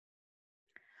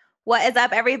What is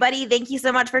up, everybody? Thank you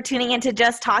so much for tuning in to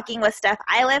Just Talking with Steph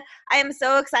Iliff. I am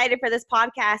so excited for this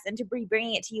podcast and to be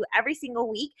bringing it to you every single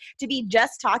week to be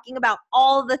just talking about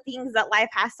all the things that life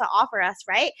has to offer us,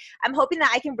 right? I'm hoping that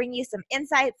I can bring you some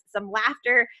insights, some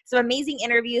laughter, some amazing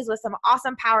interviews with some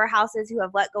awesome powerhouses who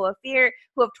have let go of fear,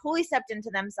 who have totally stepped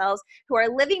into themselves, who are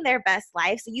living their best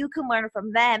life so you can learn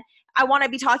from them. I want to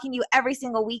be talking to you every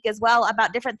single week as well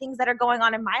about different things that are going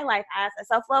on in my life as a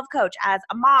self-love coach, as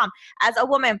a mom, as a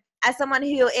woman, as someone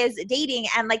who is dating,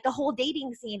 and like the whole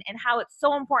dating scene and how it's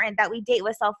so important that we date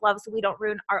with self-love so we don't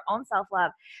ruin our own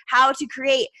self-love. How to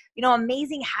create,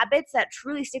 amazing habits that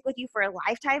truly stick with you for a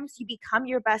lifetime so you become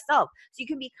your best self, so you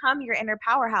can become your inner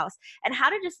powerhouse, and how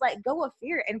to just let go of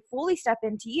fear and fully step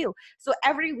into you. So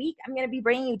every week I'm going to be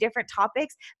bringing you different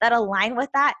topics that align with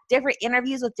that, different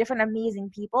interviews with different amazing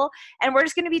people, and we're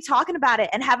just going to be talking about it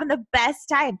and having the best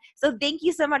time. So thank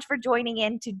you so much for joining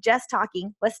in to Just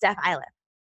Talking with Steph Iliff.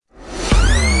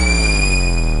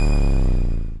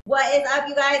 What is up,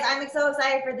 you guys? I'm so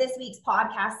excited for this week's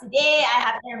podcast today. I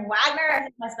have Aaron Wagner,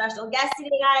 my special guest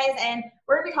today, guys, and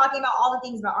we're going to be talking about all the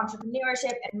things about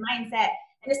entrepreneurship and mindset.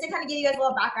 And just to kind of give you guys a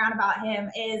little background about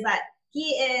him is that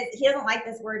he doesn't like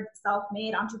this word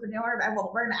self-made entrepreneur,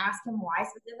 but we're going to ask him why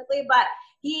specifically, but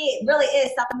he really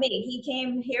is self-made. He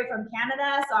came here from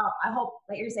Canada, so I hope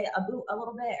that you're saying a boot a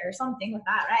little bit or something with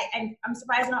that, right? And I'm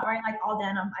surprised you're not wearing like all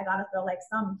denim. I got to throw like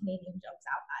some Canadian jokes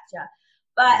out at you.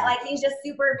 But like, he's just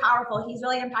super powerful. He's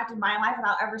really impacted my life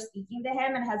without ever speaking to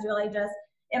him, and has really just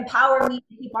empowered me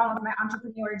to keep on with my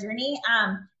entrepreneur journey.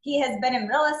 He has been in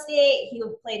real estate. He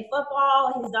played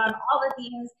football. He's done all the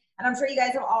things. And I'm sure you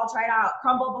guys have all tried out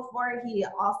Crumble before. He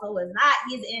also was that.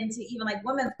 He's into even like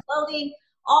women's clothing,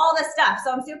 all this stuff.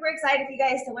 So I'm super excited for you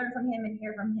guys to learn from him and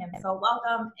hear from him. So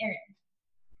welcome, Aaron.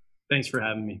 Thanks for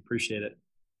having me. Appreciate it.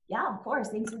 Yeah, of course.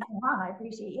 Thanks for coming on. I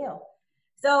appreciate you.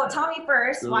 So tell me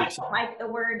first, why do you like the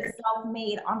word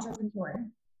self-made entrepreneur?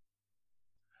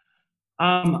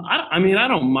 I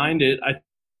don't mind it. I think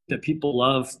that people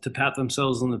love to pat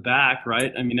themselves on the back,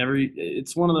 right? I mean,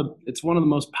 it's one of the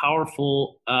most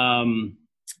powerful.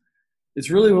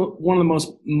 It's really one of the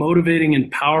most motivating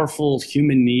and powerful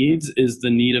human needs is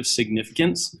the need of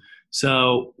significance.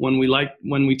 So when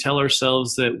we tell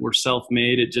ourselves that we're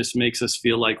self-made, it just makes us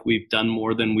feel like we've done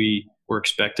more than we were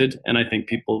expected. And I think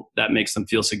that makes them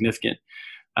feel significant.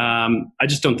 I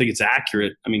just don't think it's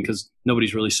accurate. I mean, because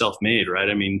nobody's really self-made, right?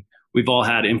 I mean, we've all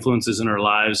had influences in our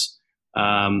lives,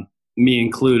 me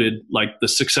included. Like the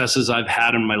successes I've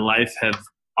had in my life have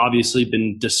obviously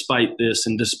been despite this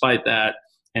and despite that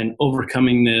and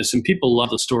overcoming this. And people love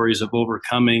the stories of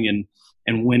overcoming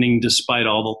and winning despite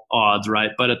all the odds,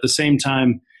 right? But at the same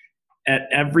time, at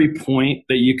every point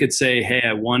that you could say, hey,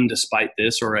 I won despite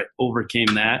this, or I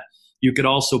overcame that, you could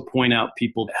also point out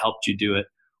people that helped you do it,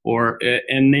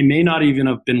 and they may not even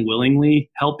have been willingly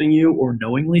helping you or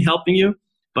knowingly helping you,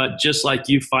 but just like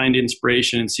you find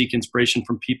inspiration and seek inspiration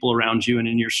from people around you and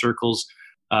in your circles,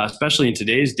 especially in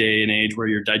today's day and age where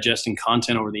you're digesting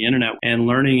content over the internet and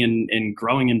learning and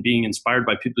growing and being inspired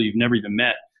by people you've never even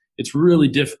met, it's really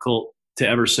difficult to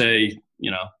ever say,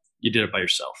 you did it by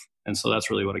yourself. And so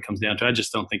that's really what it comes down to. I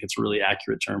just don't think it's a really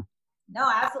accurate term. No,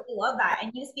 I absolutely love that.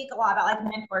 And you speak a lot about like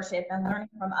mentorship and learning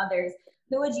from others.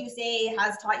 Who would you say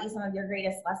has taught you some of your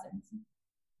greatest lessons?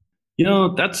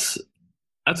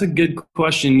 That's a good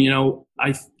question.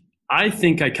 I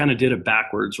think I kind of did it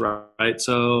backwards, right?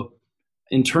 So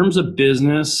in terms of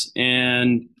business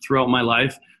and throughout my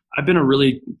life, I've been a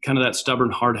really kind of that stubborn,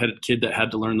 hard-headed kid that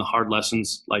had to learn the hard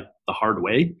lessons like the hard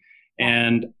way.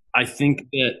 And I think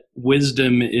that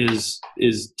wisdom is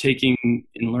taking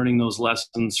and learning those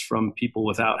lessons from people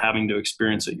without having to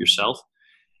experience it yourself.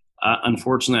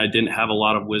 Unfortunately, I didn't have a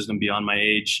lot of wisdom beyond my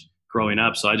age growing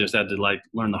up, so I just had to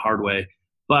learn the hard way.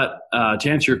 But to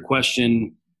answer your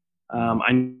question,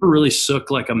 I never really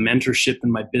took like a mentorship in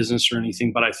my business or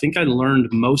anything, but I think I learned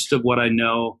most of what I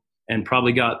know and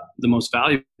probably got the most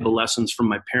valuable lessons from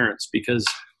my parents, because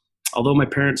although my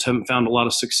parents haven't found a lot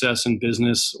of success in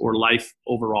business or life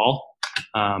overall,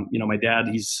 my dad,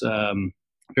 he's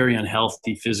very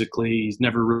unhealthy physically. He's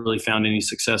never really found any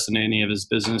success in any of his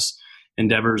business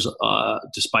endeavors,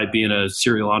 despite being a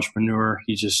serial entrepreneur.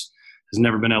 He just has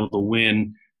never been able to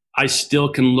win. I still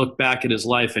can look back at his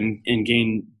life and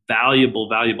gain valuable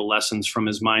lessons from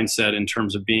his mindset in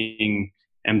terms of being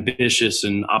ambitious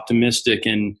and optimistic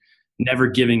and never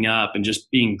giving up and just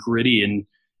being gritty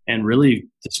and really,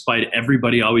 despite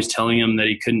everybody always telling him that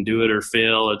he couldn't do it or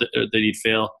fail or that he'd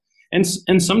fail.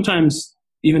 And sometimes,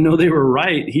 even though they were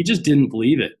right, he just didn't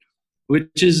believe it, which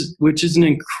is an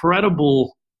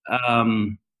incredible,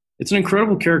 it's an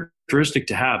incredible characteristic characteristic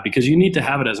to have, because you need to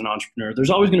have it as an entrepreneur. There's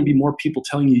always going to be more people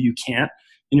telling you you can't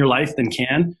in your life than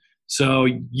can. So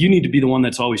you need to be the one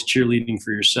that's always cheerleading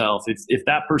for yourself. If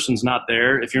that person's not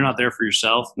there, if you're not there for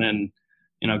yourself, then,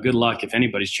 good luck if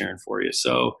anybody's cheering for you.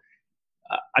 So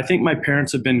I think my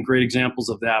parents have been great examples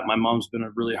of that. My mom's been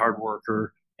a really hard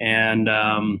worker. And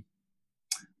I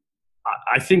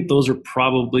think those are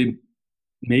probably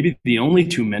maybe the only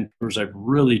two mentors I've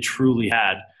really, truly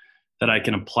had that I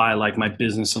can apply like my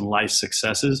business and life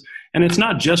successes. And it's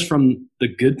not just from the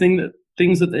good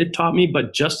things that they've taught me,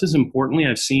 but just as importantly,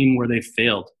 I've seen where they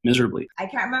failed miserably. I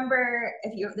can't remember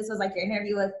if this was like your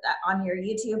interview with on your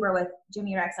YouTube or with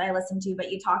Jimmy Rex I listened to,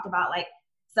 but you talked about like,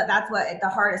 so that's what the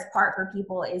hardest part for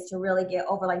people is, to really get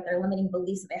over like their limiting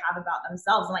beliefs that they have about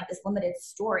themselves and like this limited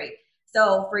story.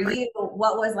 So for you,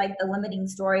 what was like the limiting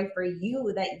story for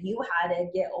you that you had to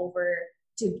get over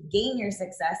to gain your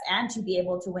success and to be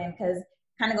able to win? Because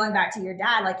kind of going back to your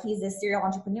dad, like he's this serial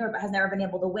entrepreneur but has never been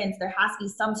able to win. So there has to be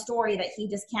some story that he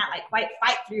just can't like quite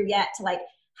fight through yet to like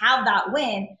have that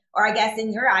win. Or I guess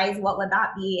in your eyes, what would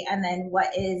that be? And then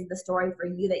what is the story for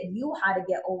you that you had to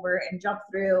get over and jump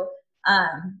through?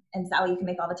 And so that way you can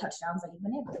make all the touchdowns that you've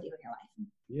been able to do in your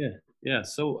life. Yeah.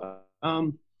 So,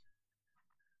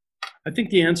 I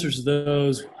think the answers to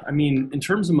those, I mean, in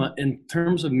terms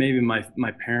of maybe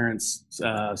my parents'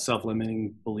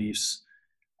 self-limiting beliefs,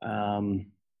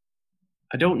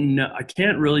 I don't know. I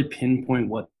can't really pinpoint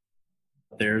what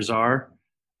theirs are.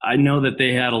 I know that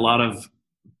they had a lot of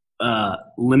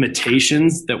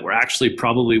limitations that were actually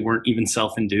probably weren't even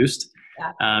self-induced,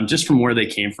 just from where they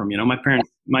came from. My parents,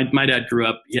 my dad grew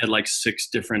up, he had like 6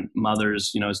 different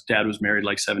mothers. His dad was married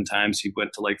like 7 times. He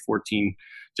went to like 14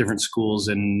 different schools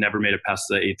and never made it past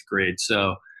the 8th grade.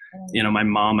 So, my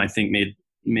mom, I think made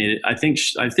it. I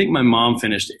think my mom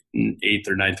finished in 8th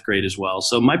or 9th grade as well.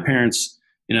 So my parents,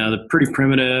 they're pretty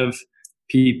primitive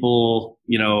people.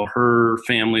 Her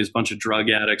family is a bunch of drug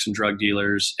addicts and drug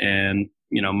dealers, and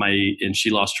and she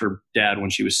lost her dad when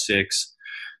she was 6.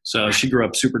 So she grew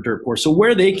up super dirt poor. So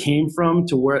where they came from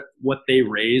to what they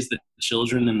raised, the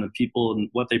children and the people and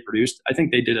what they produced, I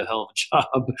think they did a hell of a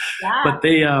job. Yeah. But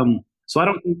they, so I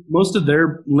don't think most of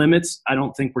their limits, I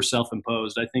don't think were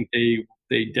self-imposed. I think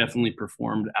they definitely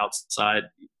performed outside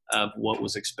of what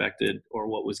was expected or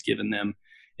what was given them.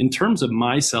 In terms of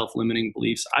my self-limiting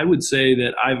beliefs, I would say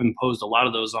that I've imposed a lot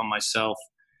of those on myself,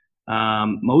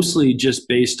 mostly just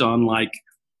based on like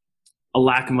a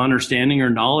lack of understanding or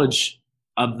knowledge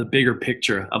of the bigger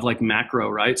picture of like macro,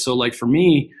 right? So like for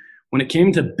me, when it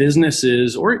came to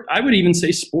businesses, or I would even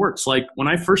say sports, like when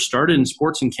I first started in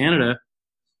sports in Canada,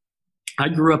 I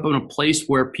grew up in a place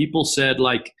where people said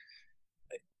like,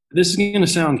 this is going to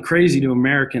sound crazy to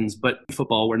Americans, but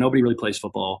football, where nobody really plays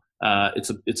football.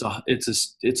 It's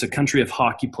a country of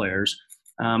hockey players.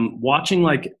 Watching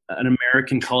like an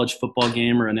American college football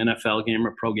game or an NFL game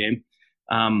or a pro game,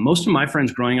 most of my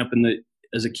friends growing up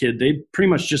as a kid, they pretty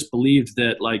much just believed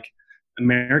that like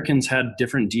Americans had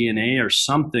different DNA or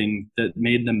something that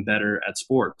made them better at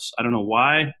sports. I don't know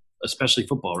why, especially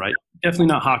football, right? Definitely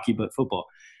not hockey, but football.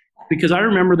 Because I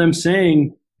remember them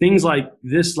saying things like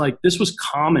this was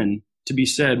common to be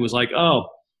said, was like, oh,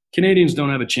 Canadians don't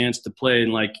have a chance to play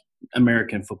in like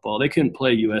American football. They couldn't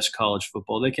play US college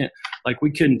football. They can't, like,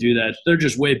 we couldn't do that. They're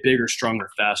just way bigger, stronger,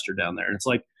 faster down there. And it's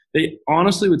like, they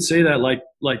honestly would say that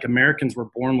like Americans were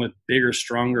born with bigger,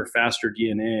 stronger, faster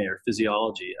DNA or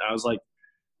physiology. And I was like,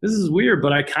 this is weird,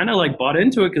 but I kind of like bought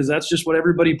into it because that's just what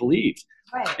everybody believed.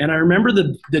 Right. And I remember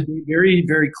the day very,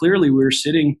 very clearly. We were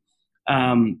sitting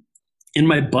in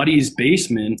my buddy's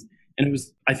basement, and it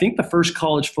was, I think, the first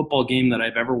college football game that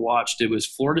I've ever watched. It was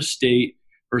Florida State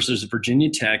versus Virginia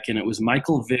Tech, and it was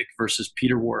Michael Vick versus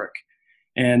Peter Warwick.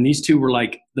 And these two were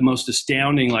like the most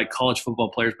astounding like college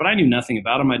football players, but I knew nothing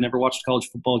about them. I'd never watched a college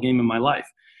football game in my life.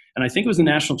 And I think it was the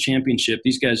national championship.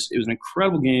 These guys, it was an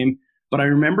incredible game, but I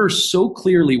remember so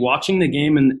clearly watching the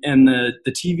game and the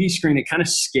TV screen, it kind of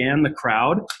scanned the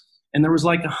crowd. And there was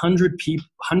like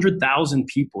 100,000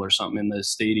 people or something in the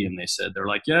stadium. They said, they're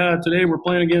like, yeah, today we're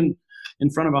playing again in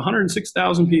front of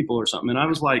 106,000 people or something. And I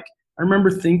was like, I remember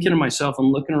thinking to myself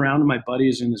and looking around to my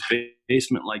buddies in his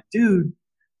basement, like, dude,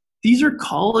 these are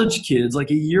college kids,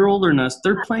 like a year older than us.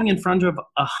 They're playing in front of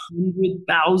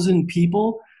 100,000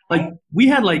 people. Like we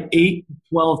had like 8,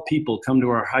 12 people come to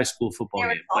our high school football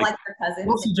game. All like their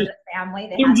cousins, just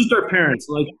family. They were just our parents.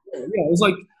 Like, yeah, it was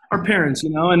like our parents,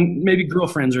 and maybe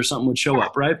girlfriends or something would show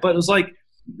up, right? But it was like,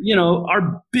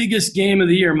 our biggest game of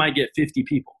the year might get 50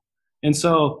 people. And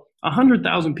so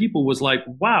 100,000 people was like,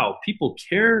 wow, people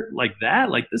care like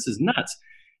that? Like, this is nuts.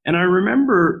 And I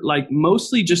remember, like,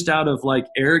 mostly just out of like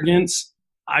arrogance,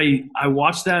 I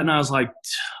watched that and I was like,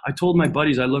 I told my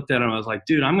buddies, I looked at them, I was like,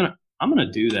 dude, I'm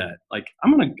gonna do that. Like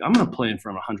I'm gonna play in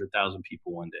front of 100,000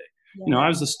 people one day. Yeah. You know, I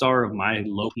was the star of my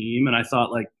local team, and I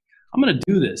thought, like, I'm gonna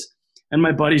do this. And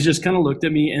my buddies just kind of looked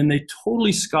at me and they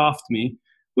totally scoffed me,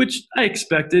 which I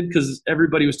expected because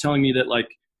everybody was telling me that, like,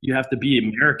 you have to be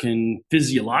American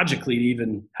physiologically to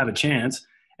even have a chance.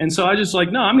 And so I just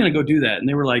like, no, I'm gonna go do that. And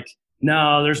they were like,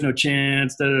 no, there's no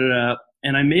chance. Da, da, da.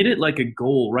 And I made it like a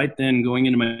goal right then going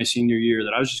into my senior year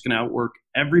that I was just going to outwork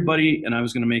everybody and I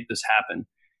was going to make this happen.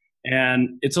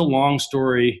 And it's a long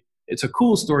story. It's a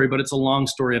cool story, but it's a long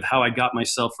story of how I got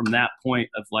myself from that point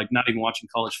of like not even watching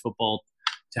college football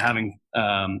to having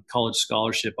college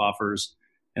scholarship offers.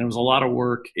 And it was a lot of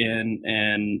work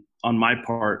and on my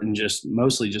part and just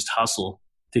mostly just hustle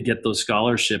to get those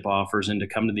scholarship offers and to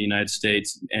come to the United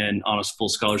States and on a full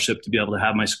scholarship to be able to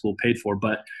have my school paid for.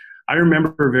 But I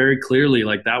remember very clearly,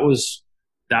 like that was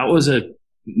a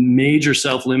major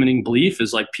self-limiting belief,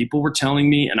 is like people were telling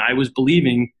me and I was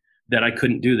believing that I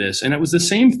couldn't do this. And it was the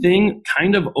same thing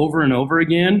kind of over and over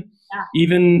again,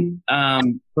 even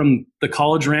from the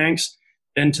college ranks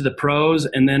then to the pros.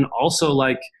 And then also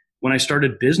like when I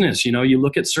started business, you know, you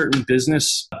look at certain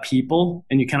business people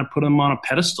and you kind of put them on a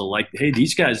pedestal. Like, hey,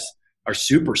 these guys are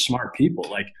super smart people.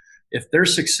 Like if they're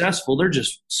successful, they're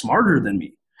just smarter than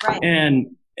me. Right.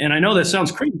 And I know that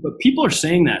sounds crazy, but people are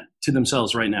saying that to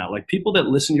themselves right now. Like people that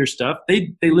listen to your stuff,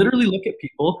 they literally look at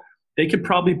people. They could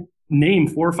probably name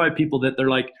 4 or 5 people that they're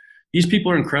like, these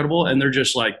people are incredible and they're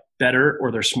just like better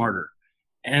or they're smarter.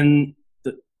 And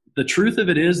the truth of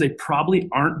it is they probably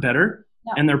aren't better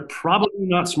and they're probably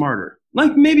not smarter.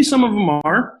 Like maybe some of them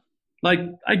are. Like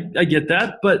I get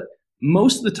that, but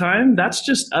most of the time that's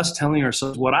just us telling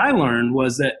ourselves. What I learned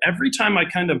was that every time I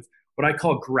kind of what I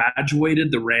call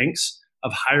graduated the ranks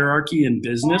of hierarchy in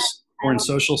business or in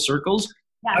social circles,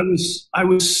 I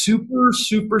was super,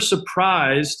 super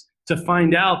surprised to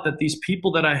find out that these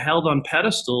people that I held on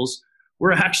pedestals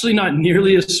were actually not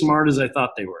nearly as smart as I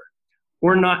thought they were,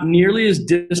 or not nearly as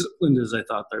disciplined as I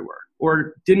thought they were,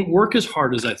 or didn't work as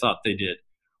hard as I thought they did,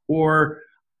 or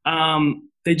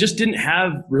they just didn't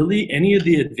have really any of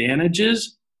the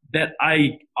advantages that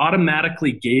I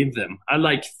automatically gave them.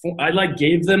 I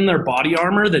gave them their body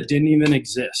armor that didn't even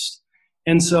exist.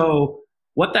 And so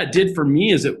what that did for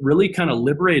me is it really kind of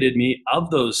liberated me of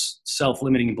those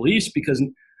self-limiting beliefs, because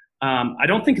I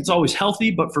don't think it's always healthy,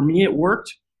 but for me it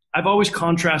worked. I've always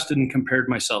contrasted and compared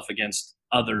myself against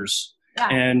others. Yeah.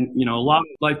 And, you know, a lot of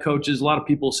life coaches, a lot of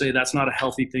people say that's not a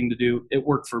healthy thing to do. It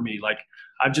worked for me. Like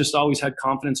I've just always had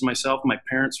confidence in myself. My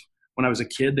parents, when I was a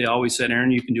kid, they always said,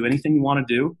 Aaron, you can do anything you want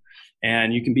to do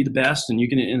and you can be the best, and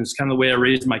it's kind of the way I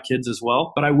raised my kids as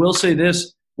well. But I will say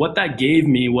this, what that gave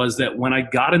me was that when I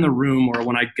got in the room or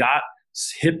when I got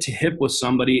hip to hip with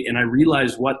somebody and I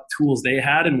realized what tools they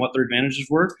had and what their advantages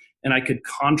were, and I could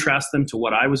contrast them to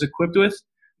what I was equipped with,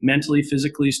 mentally,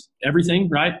 physically, everything,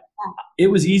 right? Yeah. It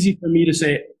was easy for me to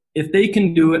say, if they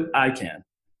can do it, I can.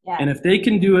 Yeah. And if they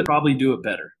can do it, probably do it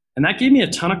better. And that gave me a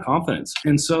ton of confidence.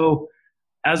 And so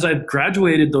as I've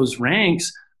graduated those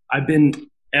ranks, I've been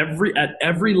at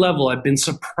every level, I've been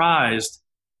surprised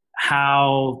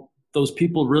how those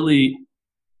people really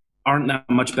aren't that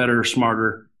much better or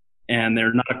smarter, and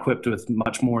they're not equipped with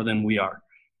much more than we are,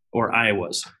 or I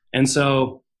was. And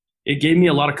so it gave me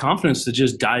a lot of confidence to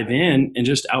just dive in and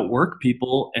just outwork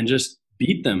people and just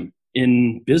beat them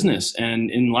in business and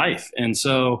in life. And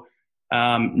so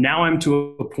now I'm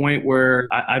to a point where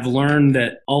I've learned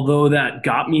that although that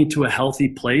got me to a healthy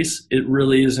place, it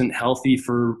really isn't healthy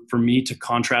for me to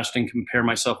contrast and compare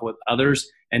myself with others.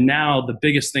 And now the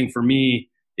biggest thing for me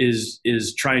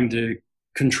is trying to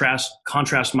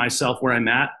contrast myself where I'm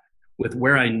at with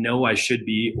where I know I should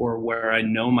be or where I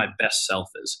know my best self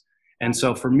is. And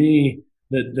so for me,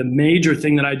 the major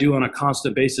thing that I do on a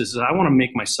constant basis is I want to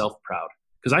make myself proud,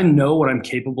 because I know what I'm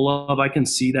capable of. I can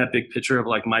see that big picture of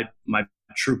like my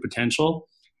true potential.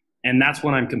 And that's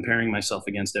what I'm comparing myself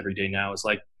against every day now. Is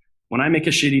like when I make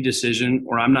a shitty decision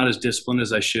or I'm not as disciplined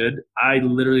as I should, I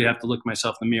literally have to look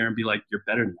myself in the mirror and be like, you're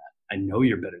better than that. I know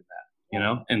you're better than that, you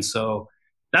know? And so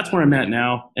that's where I'm at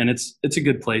now. And it's a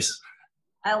good place.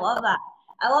 I love that.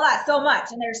 I love that so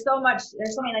much. And there's so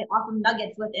many like awesome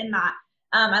nuggets within that.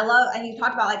 I love, and you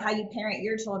talked about like how you parent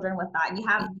your children with that. You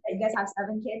guys have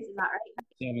 7 kids, is that right?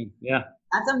 7, yeah.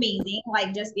 That's amazing.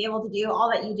 Like just be able to do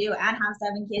all that you do and have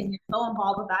 7 kids, and you're so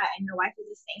involved with that. And your wife is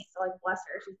a saint, so like bless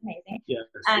her, she's amazing. Yeah.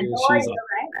 And so are you,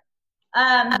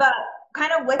 right? But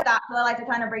kind of with that, what I like to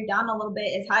kind of break down a little bit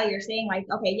is how you're saying like,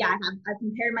 okay, yeah, I've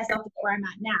compared myself to where I'm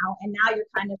at now, and now you're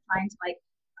kind of trying to like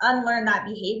unlearn that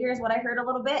behavior is what I heard a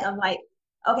little bit of like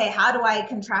okay, how do I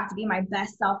contract to be my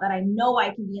best self that I know I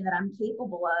can be and that I'm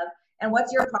capable of? And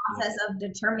what's your process of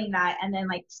determining that and then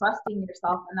like trusting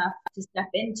yourself enough to step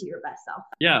into your best self?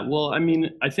 Yeah, well, I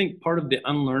mean, I think part of the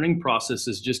unlearning process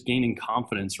is just gaining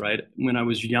confidence, right? When I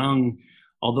was young,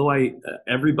 although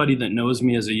everybody that knows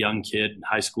me as a young kid,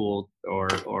 high school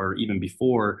or even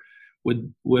before,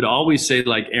 would always say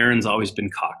like Aaron's always been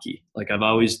cocky. Like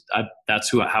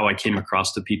that's how I came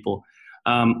across to people.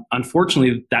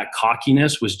 Unfortunately, that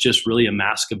cockiness was just really a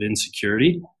mask of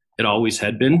insecurity. It always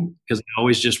had been, because I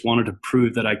always just wanted to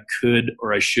prove that I could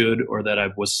or I should or that I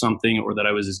was something or that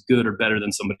I was as good or better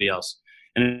than somebody else.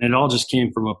 And it all just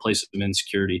came from a place of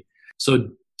insecurity. So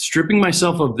stripping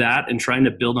myself of that and trying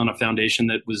to build on a foundation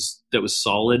that was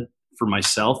solid for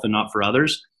myself and not for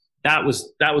others, that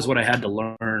was what I had to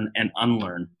learn and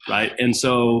unlearn, right? And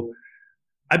so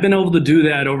I've been able to do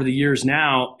that over the years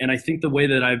now. And I think the way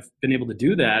that I've been able to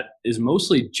do that is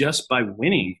mostly just by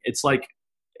winning. It's like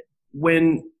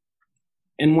when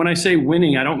I say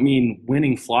winning, I don't mean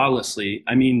winning flawlessly.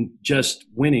 I mean just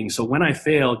winning. So when I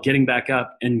fail, getting back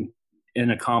up and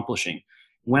accomplishing.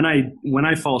 When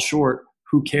I fall short,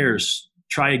 who cares?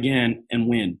 Try again and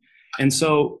win. And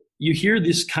so you hear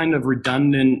this kind of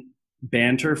redundant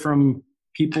banter from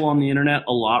people on the internet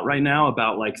a lot right now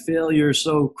about like failure is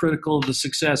so critical of the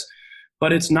success,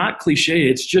 but it's not cliche.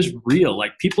 It's just real.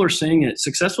 Like people are saying it.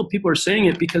 Successful people are saying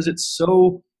it because it's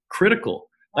so critical.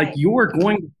 Like you're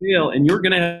going to fail and you're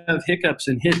going to have hiccups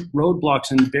and hit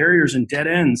roadblocks and barriers and dead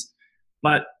ends,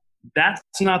 but that's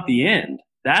not the end.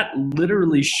 That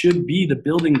literally should be the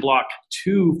building block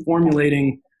to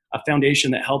formulating a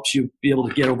foundation that helps you be able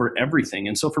to get over everything.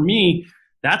 And so for me,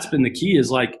 that's been the key, is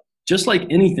like, just like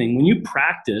anything, when you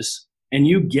practice and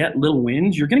you get little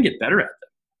wins, you're going to get better at them.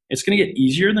 It's going to get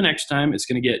easier the next time. It's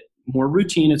going to get more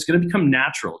routine. It's going to become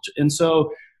natural. And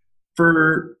so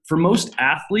for most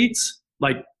athletes,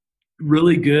 like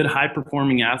really good, high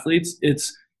performing athletes, it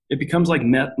becomes like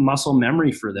muscle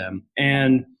memory for them.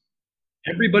 And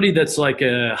everybody that's like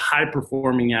a high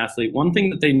performing athlete, one thing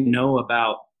that they know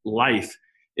about life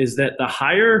is that the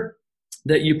higher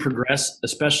that you progress,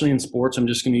 especially in sports, I'm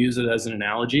just going to use it as an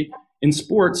analogy. In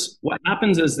sports, what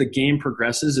happens as the game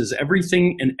progresses is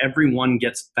everything and everyone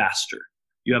gets faster.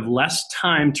 You have less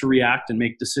time to react and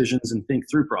make decisions and think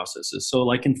through processes. So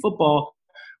like in football,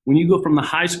 when you go from the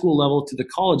high school level to the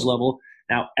college level,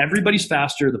 now everybody's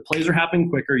faster, the plays are happening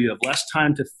quicker, you have less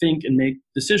time to think and make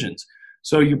decisions.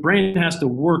 So your brain has to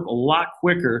work a lot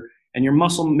quicker and your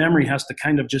muscle memory has to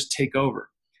kind of just take over.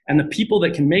 And the people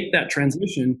that can make that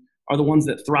transition are the ones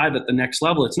that thrive at the next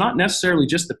level. It's not necessarily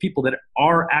just the people that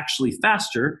are actually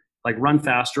faster, like run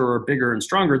faster or bigger and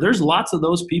stronger. There's lots of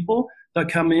those people that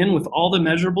come in with all the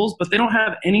measurables, but they don't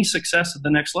have any success at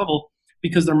the next level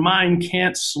because their mind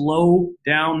can't slow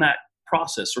down that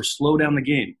process or slow down the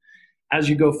game. As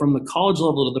you go from the college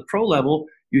level to the pro level,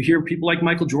 you hear people like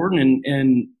Michael Jordan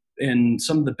and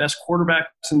some of the best quarterbacks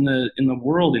in the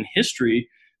world in history,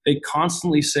 they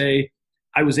constantly say,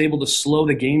 I was able to slow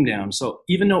the game down. So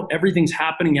even though everything's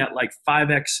happening at like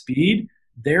 5x speed,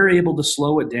 they're able to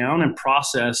slow it down and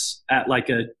process at like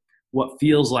what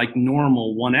feels like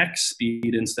normal 1x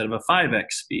speed instead of a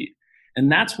 5x speed. And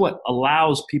that's what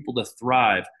allows people to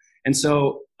thrive. And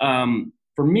so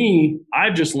for me, I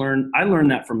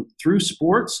learned that through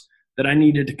sports, that I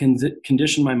needed to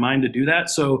condition my mind to do that.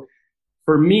 So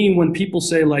for me, when people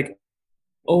say like,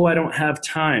 oh, I don't have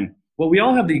time. Well, we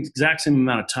all have the exact same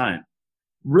amount of time.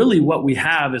 Really what we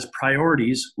have is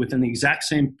priorities within the exact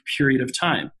same period of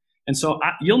time. And so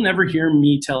you'll never hear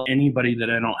me tell anybody that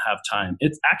I don't have time.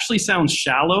 It actually sounds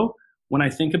shallow when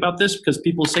I think about this, because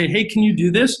people say, hey, can you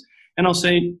do this? And I'll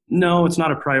say, no, it's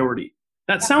not a priority.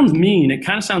 That sounds mean. It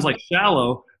kind of sounds like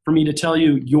shallow for me to tell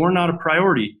you you're not a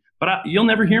priority. But you'll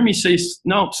never hear me say,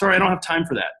 no, sorry, I don't have time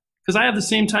for that. Because I have the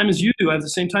same time as you do. I have the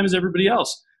same time as everybody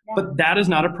else. But that is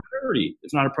not a priority.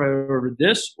 It's not a priority over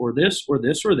this or this or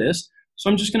this or this. So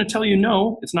I'm just going to tell you,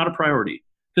 no, it's not a priority.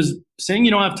 Because saying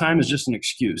you don't have time is just an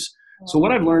excuse. So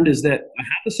what I've learned is that I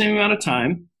have the same amount of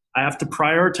time. I have to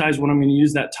prioritize what I'm going to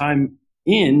use that time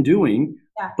in doing.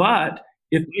 Yeah. But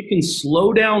if I can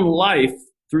slow down life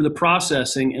through the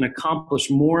processing and accomplish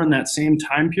more in that same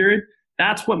time period,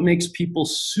 that's what makes people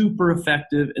super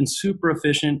effective and super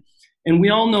efficient. And we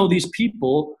all know these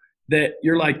people that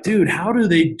you're like, dude, how do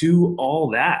they do all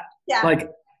that? Yeah. Like,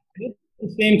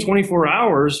 the same 24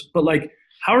 hours, but like,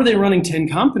 how are they running 10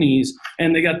 companies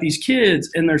and they got these kids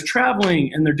and they're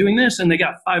traveling and they're doing this and they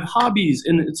got 5 hobbies?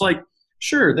 And it's like,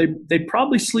 sure, they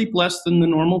probably sleep less than the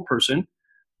normal person,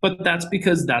 but that's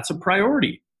because that's a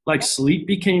priority. Like sleep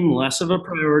became less of a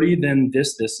priority than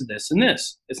this, and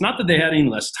this. It's not that they had any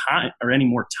less time or any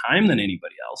more time than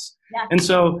anybody else. Yeah. And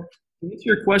so to answer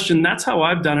your question, that's how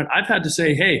I've done it. I've had to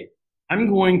say, hey, I'm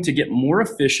going to get more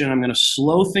efficient. I'm going to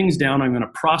slow things down. I'm going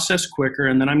to process quicker.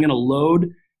 And then I'm going to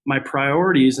load my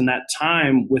priorities and that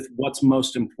time with what's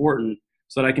most important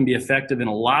so that I can be effective in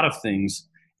a lot of things.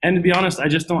 And to be honest, I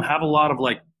just don't have a lot of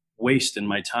like waste in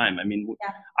my time. I mean,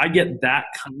 I get that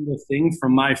kind of thing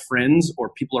from my friends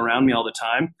or people around me all the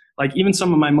time. Like even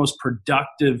some of my most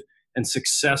productive and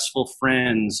successful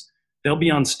friends, they'll be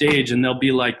on stage and they'll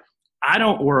be like,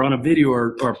 or on a video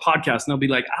or a podcast, and they'll be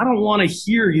like, I don't want to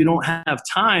hear you don't have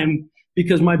time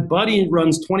because my buddy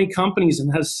runs 20 companies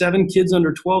and has 7 kids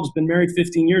under 12, has been married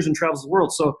 15 years and travels the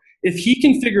world. So if he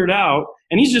can figure it out,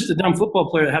 and he's just a dumb football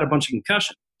player that had a bunch of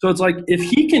concussion. So it's like, if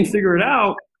he can figure it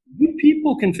out, you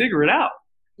people can figure it out.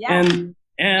 Yeah.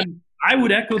 And I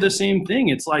would echo the same thing.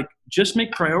 It's like, just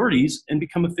make priorities and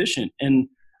become efficient. And,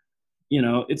 you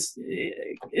know, it's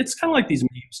kind of like these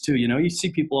memes too. You know, you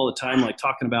see people all the time, like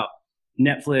talking about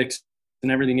Netflix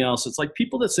and everything else. It's like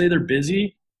people that say they're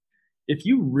busy. If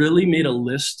you really made a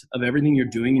list of everything you're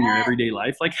doing in your everyday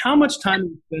life, like how much time are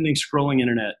you spending scrolling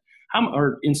internet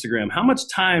or Instagram? How much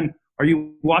time are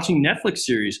you watching Netflix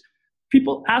series?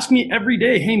 People ask me every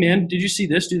day, hey man, did you see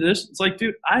this, do this? It's like,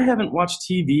 dude, I haven't watched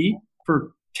TV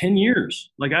for 10 years.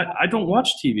 Like I don't watch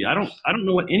TV. I don't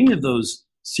know what any of those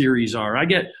series are. I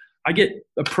get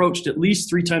approached at least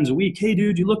 3 times a week. Hey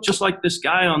dude, you look just like this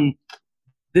guy on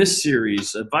this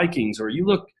series, Vikings, or you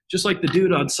look just like the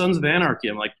dude on Sons of Anarchy.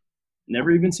 I'm like,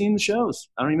 never even seen the shows.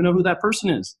 I don't even know who that person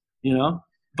is, you know?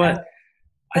 But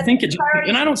I think it just,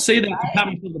 and I don't say that to pat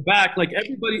myself on the back, like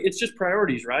everybody, it's just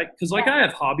priorities, right? Because like I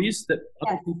have hobbies that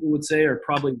other people would say are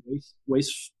probably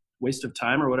waste of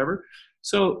time or whatever.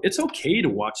 So it's okay to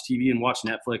watch TV and watch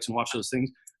Netflix and watch those things,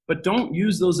 but don't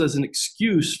use those as an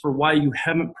excuse for why you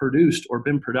haven't produced or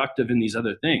been productive in these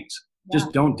other things.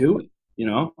 Just don't do it. You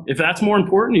know, if that's more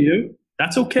important to you,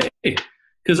 that's okay.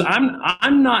 Because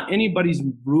I'm not anybody's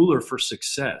ruler for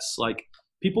success. Like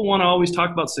people want to always talk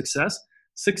about success.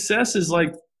 Success is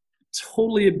like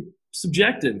totally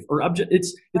subjective or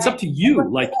it's up to you.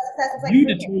 Like you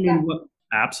determine what.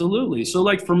 Absolutely. So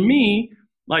like for me,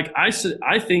 like I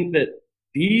think that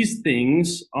these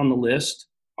things on the list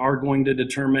are going to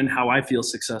determine how I feel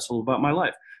successful about my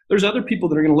life. There's other people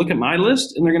that are going to look at my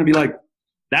list and they're going to be like,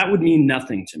 that would mean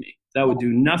nothing to me. That would do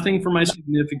nothing for my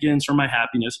significance or my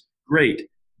happiness. Great.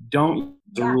 Don't use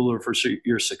the ruler for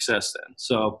your success then.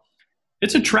 So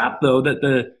it's a trap though that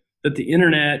the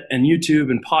internet and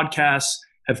YouTube and podcasts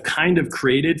have kind of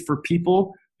created for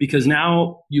people, because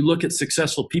now you look at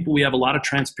successful people, we have a lot of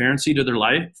transparency to their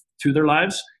lives.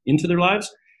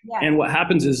 Yeah. And what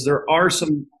happens is there are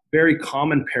some very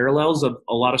common parallels of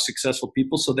a lot of successful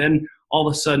people. So then all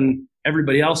of a sudden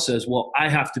everybody else says, well, I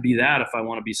have to be that if I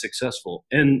want to be successful.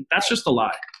 And that's just a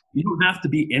lie. You don't have to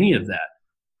be any of that.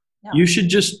 No. You should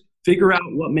just figure out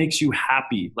what makes you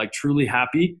happy, like truly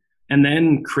happy, and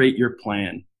then create your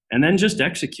plan and then just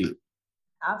execute.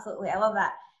 Absolutely. I love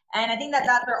that. And I think that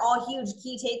they're all huge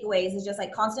key takeaways, is just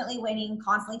like constantly winning,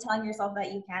 constantly telling yourself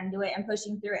that you can do it and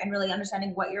pushing through and really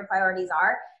understanding what your priorities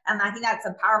are. And I think that's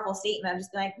a powerful statement. I'm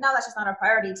just like, no, that's just not a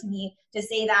priority to me to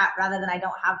say that rather than I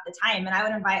don't have the time. And I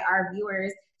would invite our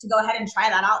viewers to go ahead and try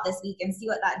that out this week and see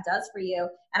what that does for you.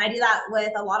 And I do that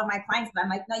with a lot of my clients, but I'm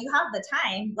like, no, you have the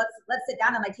time. Let's sit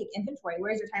down and like take inventory.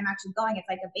 Where's your time actually going? It's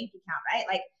like a bank account, right?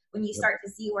 Like when you start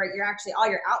to see where you're actually all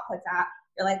your outputs at,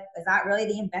 you're like, is that really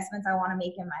the investments I want to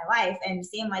make in my life? And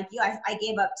same like you, I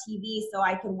gave up TV so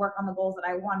I could work on the goals that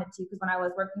I wanted to, because when I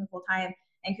was working full time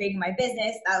and creating my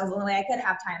business, that was the only way I could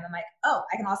have time. I'm like, oh,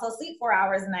 I can also sleep 4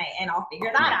 hours a night and I'll figure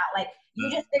that out. Like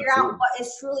you just figure out what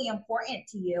is truly important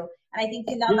to you. And I think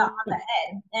you know that on the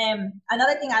head. And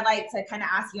another thing I'd like to kind of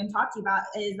ask you and talk to you about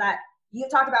is that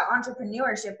you've talked about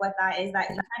entrepreneurship with that, is that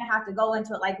you kind of have to go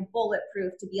into it like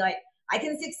bulletproof to be like, I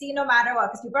can succeed no matter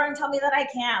what, because people aren't telling me that I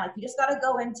can't. Like you just got to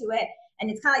go into it. And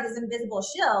it's kind of like this invisible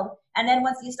shield. And then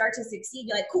once you start to succeed,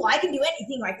 you're like, cool, I can do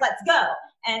anything. Like, let's go.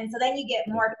 And so then you get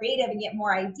more creative and get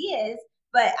more ideas.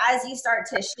 But as you start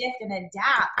to shift and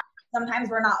adapt, sometimes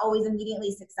we're not always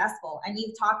immediately successful. And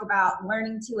you've talked about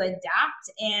learning to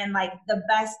adapt, and like the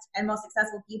best and most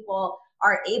successful people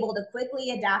are able to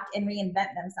quickly adapt and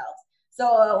reinvent themselves.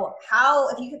 So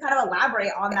if you could kind of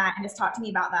elaborate on that and just talk to me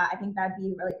about that, I think that'd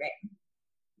be really great.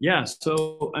 Yeah.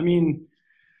 So, I mean,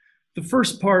 the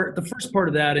first part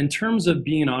of that, in terms of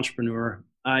being an entrepreneur,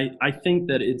 I think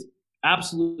that it's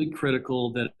absolutely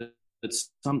critical that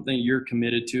it's something you're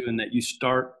committed to and that you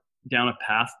start down a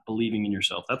path believing in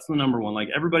yourself. That's the number one. Like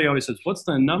everybody always says, what's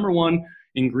the number one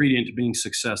ingredient to being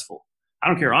successful? I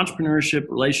don't care, entrepreneurship,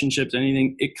 relationships,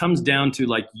 anything. It comes down to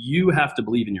like, you have to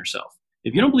believe in yourself.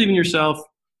 If you don't believe in yourself,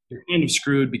 you're kind of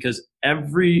screwed, because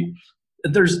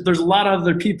there's a lot of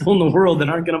other people in the world that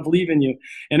aren't going to believe in you,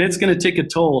 and it's going to take a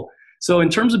toll. So in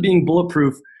terms of being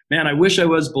bulletproof, man, I wish I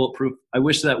was bulletproof. I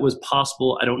wish that was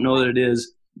possible. I don't know that it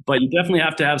is, but you definitely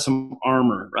have to have some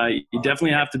armor, right? You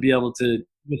definitely have to be able to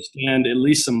withstand at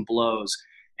least some blows.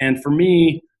 And for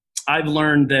me, I've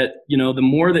learned that, the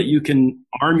more that you can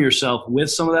arm yourself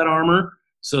with some of that armor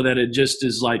so that it just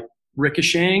is like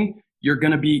ricocheting, it's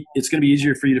going to be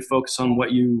easier for you to focus on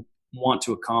what you want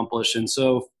to accomplish. And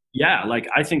so, yeah, like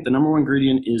I think the number one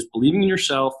ingredient is believing in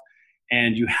yourself,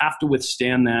 and you have to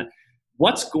withstand that.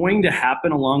 What's going to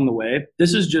happen along the way,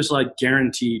 this is just like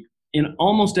guaranteed in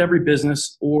almost every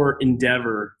business or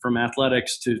endeavor, from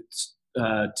athletics to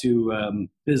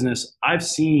business, I've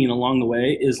seen along the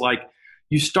way, is like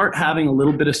you start having a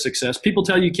little bit of success. People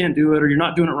tell you can't do it, or you're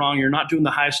not doing it wrong, you're not doing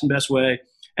the highest and best way,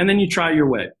 and then you try your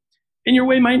way. And your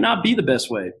way might not be the best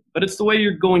way, but it's the way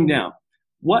you're going down.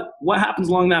 What happens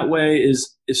along that way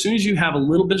is, as soon as you have a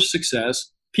little bit of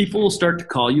success, people will start to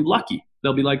call you lucky.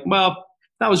 They'll be like, well,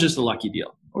 that was just a lucky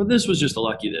deal, or this was just a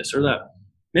lucky this or that.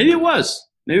 Maybe it was,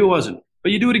 maybe it wasn't.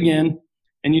 But you do it again,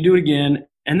 and you do it again,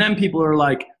 and then people are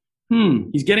like,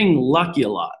 he's getting lucky a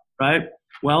lot, right?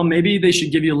 Well, maybe they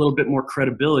should give you a little bit more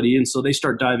credibility, and so they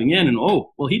start diving in, and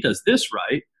oh, well, he does this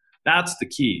right. That's the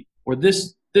key. Or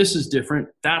this is different.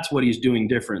 That's what he's doing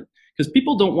different. Because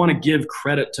people don't want to give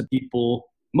credit to people.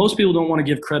 Most people don't want to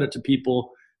give credit to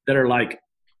people that are like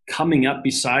coming up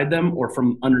beside them or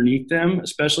from underneath them,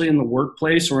 especially in the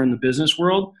workplace or in the business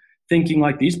world, thinking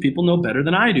like, these people know better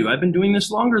than I do. I've been doing this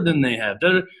longer than they have.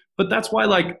 But that's why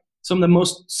like some of the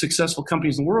most successful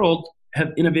companies in the world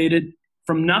have innovated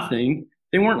from nothing.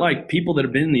 They weren't like people that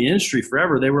have been in the industry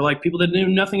forever. They were like people that knew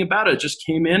nothing about it, just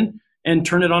came in and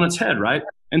turned it on its head, right?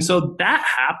 And so that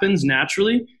happens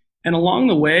naturally. And along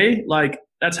the way, like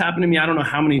that's happened to me, I don't know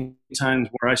how many times,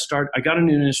 where I got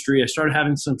into an industry, I started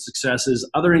having some successes.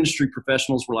 Other industry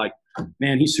professionals were like,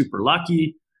 man, he's super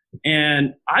lucky.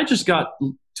 And I just got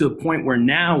to a point where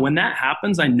now when that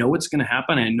happens, I know it's going to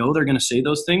happen. I know they're going to say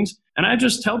those things. And I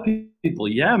just tell people,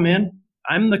 yeah, man,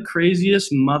 I'm the craziest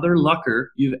mother lucker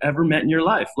you've ever met in your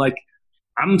life. Like,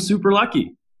 I'm super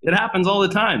lucky. It happens all the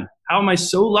time. How am I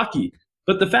so lucky?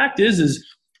 But the fact is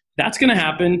that's going to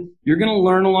happen. You're going to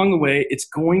learn along the way. It's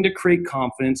going to create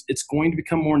confidence. It's going to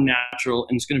become more natural,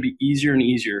 and it's going to be easier and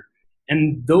easier.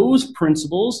 And those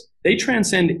principles, they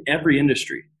transcend every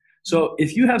industry. So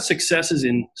if you have successes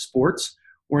in sports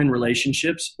or in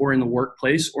relationships or in the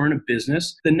workplace or in a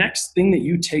business, the next thing that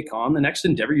you take on, the next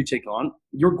endeavor you take on,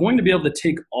 you're going to be able to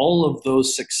take all of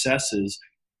those successes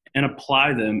and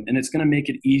apply them, and it's going to make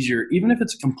it easier, even if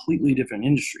it's a completely different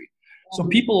industry. So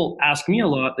people ask me a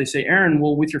lot, they say, Aaron,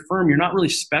 well, with your firm, you're not really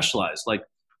specialized. Like,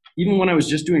 even when I was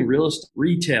just doing real estate,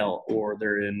 retail, or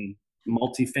they're in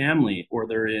multifamily, or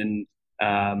they're in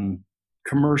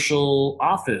commercial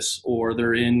office, or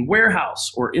they're in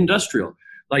warehouse or industrial.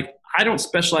 Like, I don't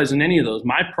specialize in any of those.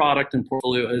 My product and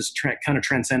portfolio has kind of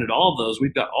transcended all of those.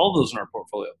 We've got all of those in our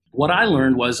portfolio. What I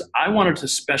learned was I wanted to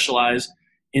specialize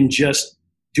in just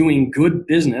doing good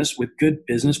business with good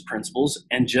business principles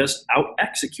and just out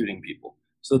executing people.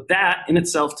 So that in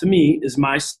itself, to me, is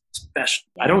my special.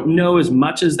 I don't know as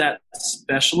much as that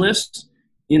specialist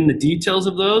in the details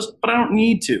of those, but I don't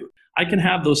need to. I can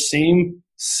have those same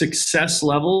success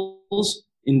levels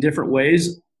in different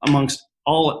ways amongst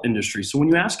all industries. So when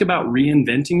you ask about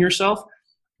reinventing yourself,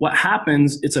 what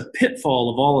happens, it's a pitfall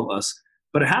of all of us,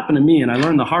 but it happened to me, and I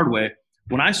learned the hard way.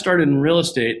 When I started in real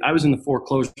estate, I was in the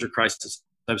foreclosure crisis.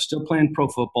 I was still playing pro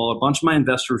football. A bunch of my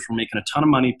investors were making a ton of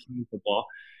money playing football.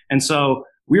 And so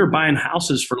we were buying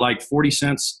houses for like 40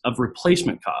 cents of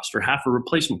replacement cost, or half a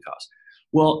replacement cost.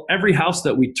 Well, every house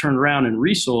that we turned around and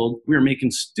resold, we were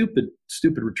making stupid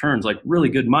returns, like really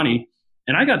good money.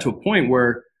 And I got to a point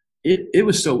where it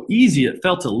was so easy, it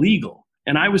felt illegal.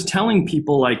 And I was telling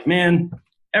people like, man,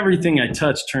 everything I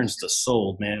touched turns to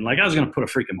sold, man. Like, I was going to put a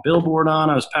freaking billboard on.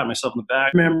 I was patting myself on the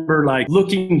back. I remember like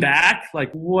looking back,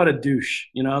 like, what a douche.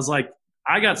 You know, I was like,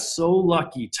 I got so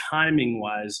lucky timing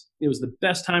wise. It was the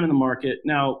best time in the market.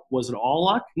 Now, was it all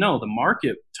luck? No, the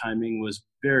market timing was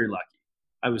very lucky.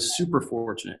 I was super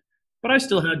fortunate, but I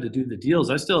still had to do the deals.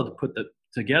 I still had to put that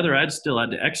together. I still had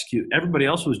to execute. Everybody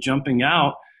else was jumping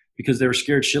out because they were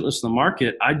scared shitless in the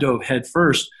market. I dove head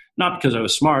first. Not because I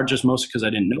was smart, just mostly because I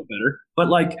didn't know better. But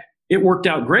like, it worked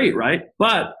out great, right?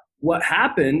 But what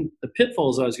happened, the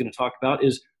pitfalls I was going to talk about,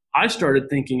 is I started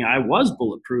thinking I was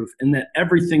bulletproof and that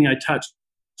everything I touched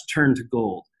turned to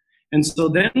gold. And so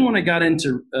then when I got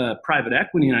into private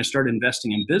equity and I started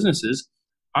investing in businesses,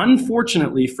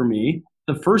 unfortunately for me,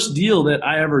 the first deal that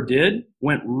I ever did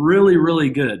went really, really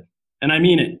good. And I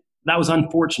mean it. That was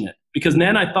unfortunate because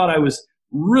then I thought I was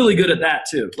really good at that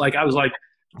too. Like I was like,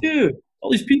 dude,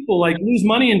 all these people like lose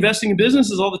money investing in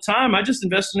businesses all the time. I just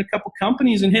invested in a couple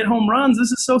companies and hit home runs.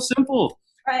 This is so simple.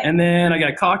 Right. And then I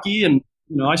got cocky and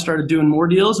I started doing more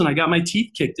deals and I got my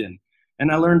teeth kicked in.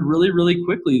 And I learned really, really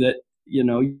quickly that,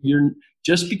 you're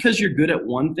just because you're good at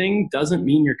one thing doesn't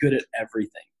mean you're good at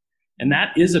everything. And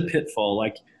that is a pitfall.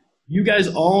 Like you guys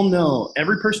all know,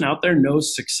 every person out there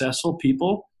knows successful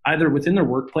people, either within their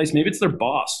workplace, maybe it's their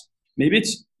boss, maybe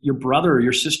it's your brother or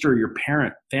your sister or your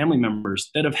parent, family members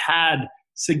that have had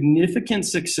significant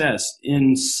success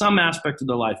in some aspect of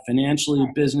their life, financially,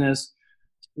 business,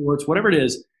 sports, whatever it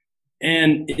is.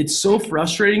 And it's so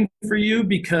frustrating for you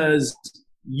because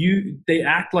they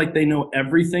act like they know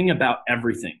everything about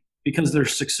everything because they're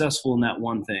successful in that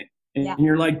one thing. And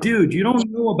you're like, dude, you don't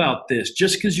know about this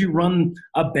just because you run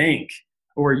a bank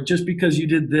or just because you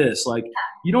did this. Like,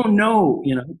 you don't know,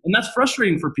 and that's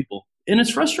frustrating for people. And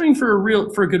it's frustrating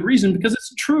for a good reason because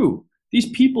it's true. These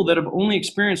people that have only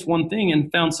experienced one thing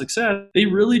and found success, they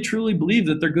really truly believe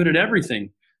that they're good at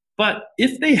everything. But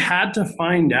if they had to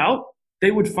find out,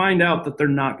 they would find out that they're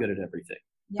not good at everything.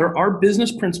 Yeah. There are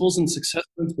business principles and success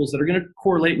principles that are going to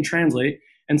correlate and translate.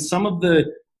 And some of the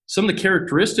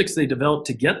characteristics they develop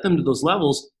to get them to those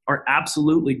levels are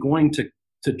absolutely going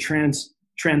to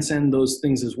transcend those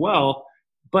things as well.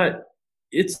 But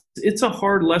it's a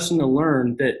hard lesson to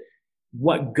learn that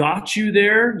what got you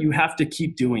there, you have to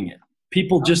keep doing it.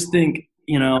 People just think,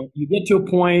 you get to a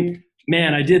point,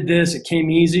 man, I did this, it came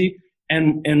easy.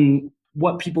 And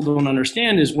what people don't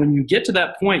understand is when you get to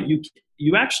that point,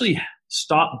 you actually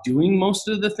stop doing most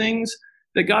of the things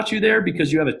that got you there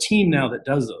because you have a team now that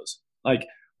does those. Like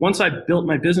once I built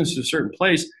my business to a certain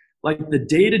place, like the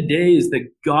day-to-days that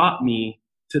got me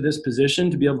to this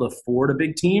position to be able to afford a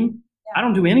big team, I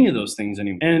don't do any of those things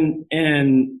anymore.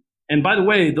 And by the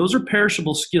way, those are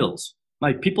perishable skills.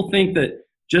 Like people think that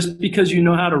just because you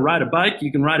know how to ride a bike,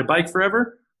 you can ride a bike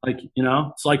forever. Like,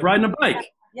 it's like riding a bike.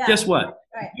 Yeah. Guess what?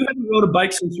 Right. If you haven't rode a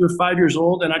bike since you were 5 years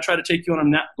old and I try to take you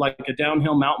on a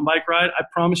downhill mountain bike ride, I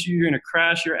promise you're going to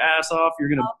crash your ass off. You're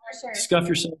going to scuff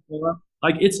yourself up.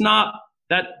 Like it's not,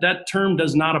 that term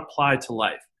does not apply to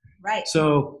life. Right.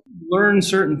 So learn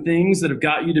certain things that have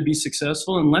got you to be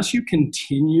successful. Unless you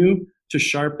continue to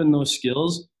sharpen those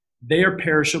skills, they are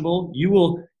perishable. You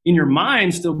will, in your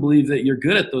mind, still believe that you're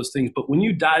good at those things. But when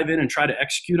you dive in and try to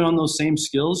execute on those same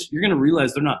skills, you're going to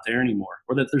realize they're not there anymore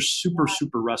or that they're super,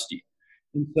 super rusty.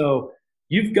 And so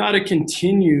you've got to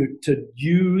continue to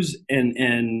use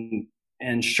and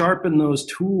sharpen those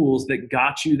tools that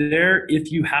got you there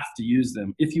if you have to use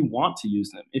them, if you want to use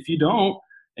them. If you don't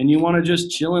and you want to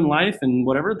just chill in life and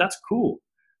whatever, that's cool.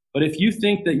 But if you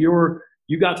think that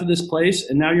you got to this place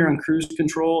and now you're on cruise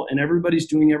control and everybody's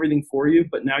doing everything for you,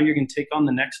 but now you're going to take on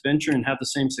the next venture and have the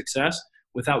same success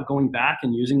without going back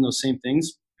and using those same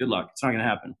things, good luck. It's not going to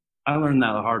happen. I learned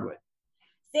that the hard way.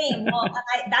 Same. Well,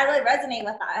 that really resonate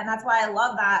with that. And that's why I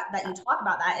love that you talk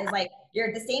about that is like,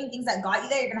 you're the same things that got you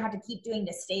there, you're going to have to keep doing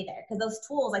to stay there. Because those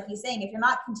tools, like you're saying, if you're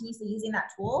not continuously using that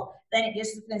tool, then it's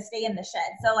just going to stay in the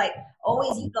shed. So like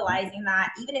always utilizing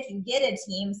that, even if you get a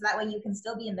team, so that way you can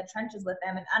still be in the trenches with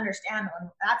them and understand them.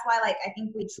 That's why like, I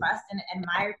think we trust and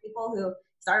admire people who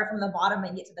started from the bottom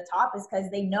and get to the top is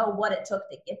because they know what it took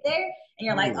to get there. And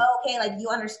you're like, oh, okay, like you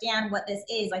understand what this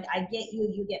is. Like I get you,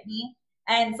 you get me.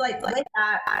 And so like with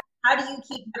that, how do you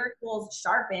keep your tools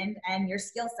sharpened and your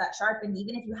skill set sharpened,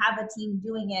 even if you have a team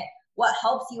doing it? What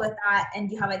helps you with that? And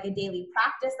do you have like a daily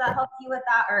practice that helps you with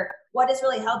that? Or what has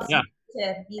really helped you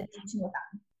to be in tune with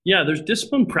that? Yeah, there's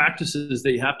discipline practices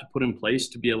that you have to put in place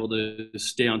to be able to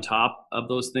stay on top of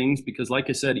those things. Because like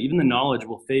I said, even the knowledge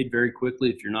will fade very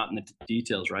quickly if you're not in the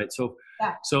details, right? So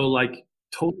like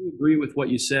totally agree with what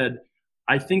you said.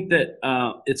 I think that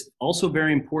it's also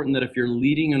very important that if you're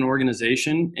leading an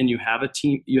organization and you have a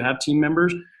team, you have team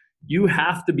members, you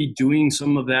have to be doing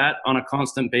some of that on a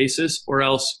constant basis, or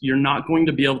else you're not going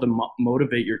to be able to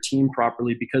motivate your team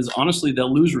properly, because honestly,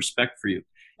 they'll lose respect for you.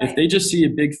 Right. If they just see a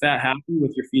big fat happy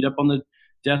with your feet up on the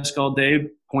desk all day,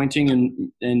 pointing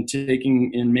and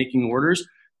taking and making orders,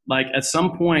 like at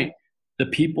some point, the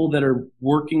people that are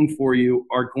working for you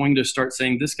are going to start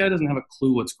saying, this guy doesn't have a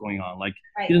clue what's going on. Like,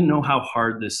 he doesn't know how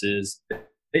hard this is.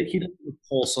 He doesn't have a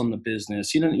pulse on the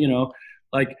business. He doesn't,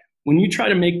 like when you try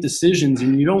to make decisions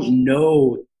and you don't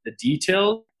know the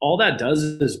detail, all that does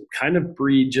is kind of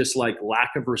breed just like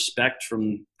lack of respect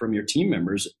from your team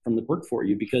members from the work for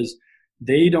you, because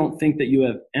they don't think that you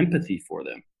have empathy for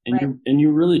them, and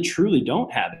you really truly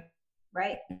don't have it.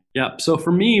 Right. Yeah. So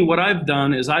for me, what I've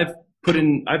done is I've put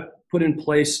in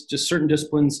place just certain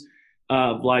disciplines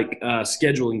of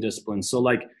scheduling disciplines. So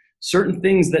like certain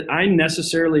things that I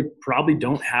necessarily probably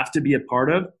don't have to be a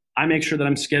part of, I make sure that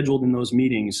I'm scheduled in those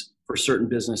meetings for certain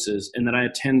businesses, and that I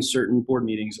attend certain board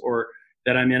meetings, or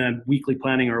that I'm in a weekly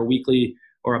planning or a weekly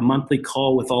or a monthly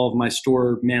call with all of my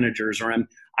store managers, or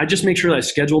I just make sure that I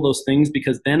schedule those things,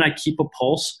 because then I keep a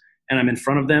pulse and I'm in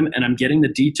front of them and I'm getting the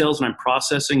details and I'm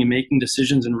processing and making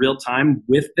decisions in real time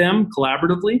with them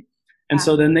collaboratively. And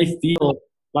so then they feel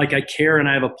like I care and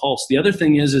I have a pulse. The other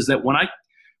thing is that when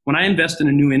I invest in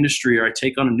a new industry or I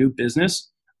take on a new business,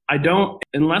 I don't,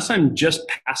 unless I'm just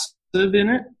passive in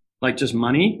it, like just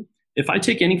money, if I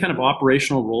take any kind of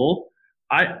operational role,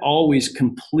 I always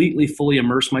completely fully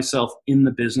immerse myself in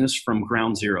the business from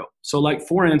ground zero. So like,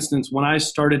 for instance, when I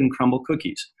started in Crumbl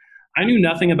Cookies, I knew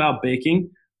nothing about baking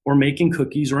or making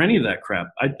cookies or any of that crap.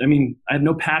 I mean, I had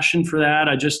no passion for that.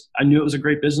 I knew it was a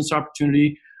great business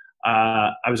opportunity.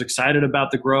 I was excited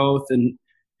about the growth,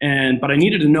 but I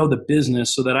needed to know the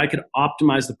business so that I could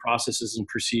optimize the processes and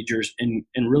procedures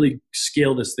and really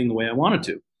scale this thing the way I wanted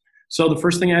to. So the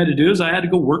first thing I had to do is I had to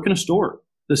go work in a store.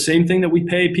 The same thing that we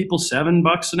pay people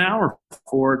 $7 an hour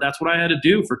for. That's what I had to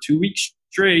do for 2 weeks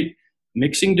straight,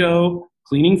 mixing dough,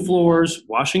 cleaning floors,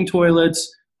 washing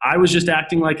toilets. I was just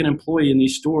acting like an employee in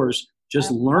these stores,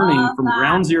 just learning from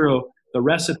ground zero the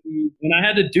recipe. And I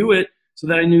had to do it so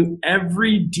that I knew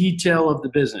every detail of the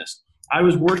business. I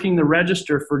was working the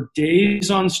register for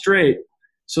days on straight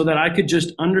so that I could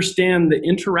just understand the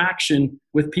interaction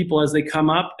with people as they come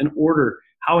up and order,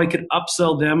 how I could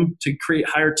upsell them to create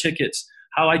higher tickets,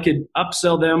 how I could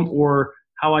upsell them, or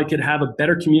how I could have a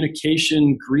better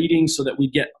communication greeting so that we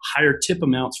get higher tip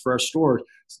amounts for our stores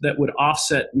that would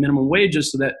offset minimum wages,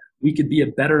 so that we could be a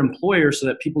better employer, so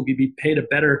that people could be paid a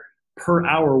better per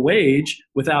hour wage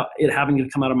without it having to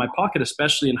come out of my pocket,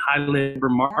 especially in high labor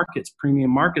markets,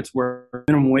 premium markets where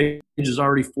minimum wage is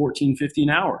already $14.50 an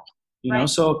hour. You know,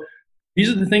 so these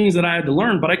are the things that I had to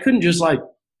learn, but I couldn't just like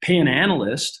pay an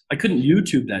analyst. I couldn't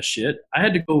YouTube that shit. I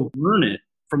had to go learn it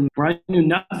from where I knew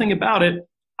nothing about it.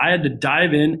 I had to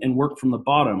dive in and work from the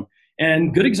bottom.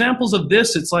 And good examples of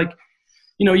this, it's like,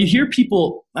 you know, you hear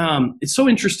people, it's so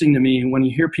interesting to me when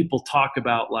you hear people talk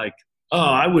about like, oh,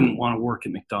 I wouldn't want to work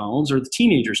at McDonald's, or the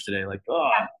teenagers today, like, oh,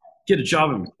 get a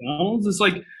job at McDonald's. It's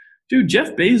like, dude,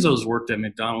 Jeff Bezos worked at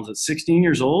McDonald's at 16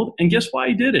 years old. And guess why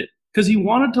he did it? Because he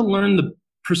wanted to learn the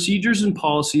procedures and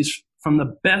policies from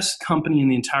the best company in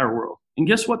the entire world. And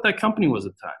guess what that company was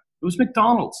at the time? It was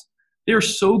McDonald's. They are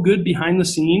so good behind the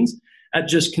scenes at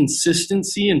just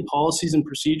consistency and policies and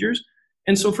procedures.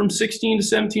 And so from 16 to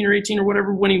 17 or 18 or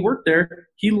whatever, when he worked there,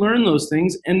 he learned those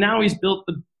things. And now he's built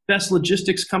the best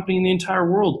logistics company in the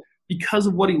entire world because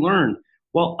of what he learned.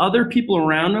 While other people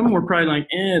around him were probably like,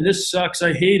 this sucks,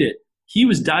 I hate it. He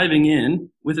was diving in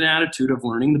with an attitude of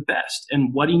learning the best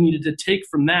and what he needed to take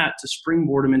from that to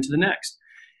springboard him into the next.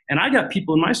 And I got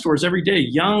people in my stores every day,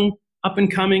 young, up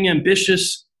and coming,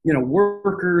 ambitious, you know,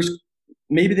 workers.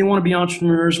 Maybe they want to be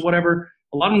entrepreneurs, whatever.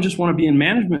 A lot of them just want to be in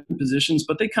management positions,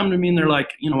 but they come to me and they're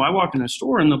like, you know, I walk in a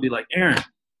store and they'll be like, Aaron,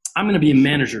 I'm going to be a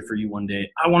manager for you one day.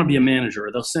 I want to be a manager.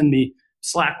 Or they'll send me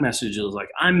Slack messages like,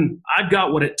 I've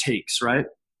got what it takes, right?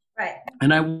 Right.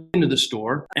 And I went into the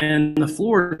store and the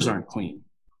floors aren't clean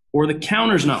or the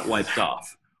counter's not wiped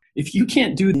off. If you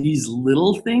can't do these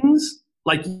little things,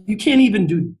 like you can't even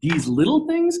do these little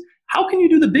things, how can you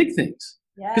do the big things?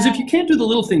 Because if you can't do the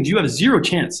little things, you have zero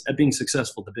chance at being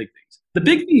successful at the big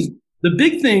things. The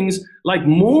big things like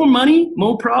more money,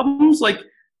 more problems, like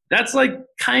that's like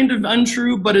kind of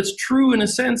untrue, but it's true in a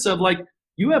sense of like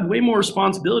you have way more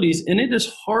responsibilities and it is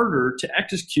harder to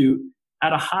execute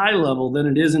at a high level than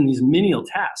it is in these menial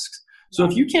tasks. So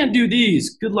if you can't do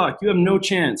these, good luck. You have no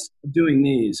chance of doing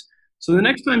these. So the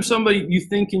next time somebody you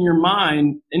think in your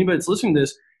mind, anybody that's listening to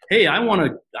this, hey, I want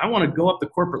to go up the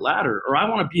corporate ladder, or I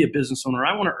want to be a business owner,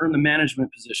 I want to earn the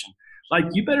management position. Like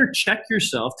you better check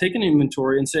yourself, take an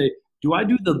inventory and say, do I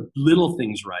do the little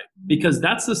things right? Because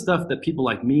that's the stuff that people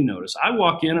like me notice. I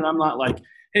walk in and I'm not like,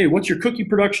 hey, what's your cookie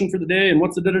production for the day and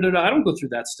what's the da-da-da-da? I don't go through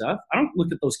that stuff. I don't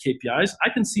look at those KPIs. I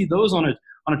can see those on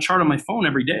a chart on my phone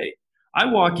every day. I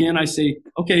walk in, I say,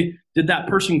 okay, did that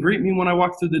person greet me when I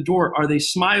walked through the door? Are they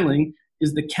smiling?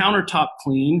 Is the countertop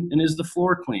clean? And is the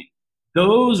floor clean?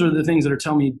 Those are the things that are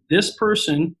telling me this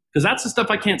person, because that's the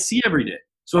stuff I can't see every day.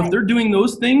 So if they're doing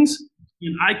those things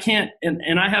and I can't,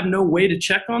 and I have no way to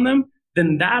check on them,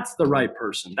 then that's the right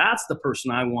person. That's the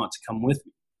person I want to come with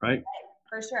me, right?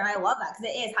 For sure. And I love that,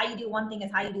 because it is how you do one thing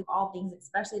is how you do all things,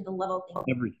 especially the little things.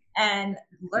 Everything. And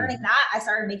learning that, I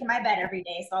started making my bed every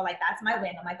day. So like, that's my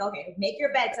win. I'm like, okay, make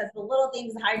your bed, because the little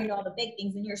things is how you do all the big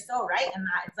things. And you're so right in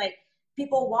that. It's like,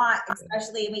 people want,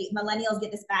 especially millennials,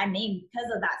 get this bad name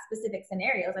because of that specific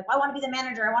scenario. It's like, well, I want to be the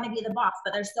manager, I want to be the boss,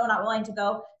 but they're still not willing to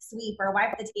go sweep or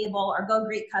wipe the table or go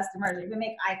greet customers or even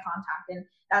make eye contact. And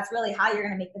that's really how you're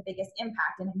going to make the biggest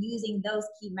impact, and using those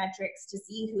key metrics to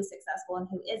see who's successful and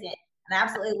who isn't. And I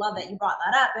absolutely love that you brought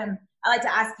that up. And I like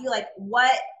to ask you, like,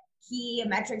 what key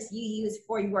metrics you use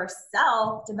for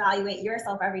yourself to evaluate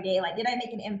yourself every day? Like, did I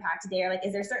make an impact today? Or like,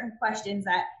 is there certain questions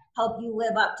that help you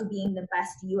live up to being the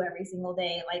best you every single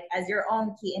day, like as your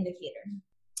own key indicator?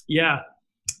 Yeah.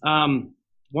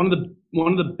 One of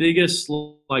the biggest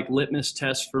like litmus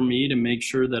tests for me to make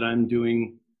sure that I'm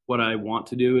doing what I want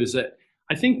to do is that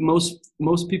I think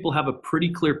most people have a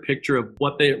pretty clear picture of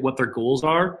what their goals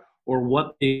are, or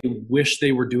what they wish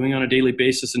they were doing on a daily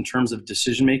basis in terms of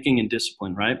decision making and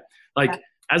discipline, right? Like,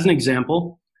 as an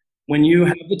example, when you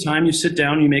have the time, you sit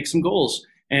down, you make some goals,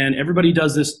 and everybody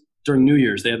does this during New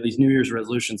Year's. They have these New Year's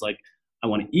resolutions, like, I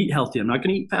want to eat healthy. I'm not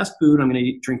going to eat fast food. I'm going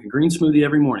to drink a green smoothie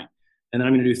every morning. And then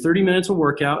I'm going to do 30 minutes of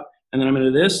workout. And then I'm going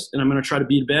to do this, and I'm going to try to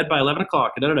be in bed by 11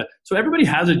 o'clock. So everybody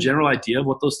has a general idea of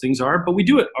what those things are, but we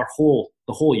do it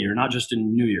the whole year, not just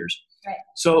in New Year's. Right.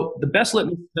 So the best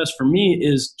litmus test for me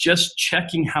is just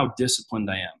checking how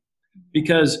disciplined I am.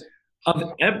 Because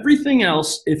of everything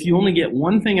else, if you only get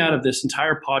one thing out of this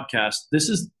entire podcast, this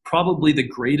is probably the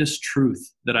greatest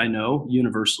truth that I know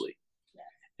universally,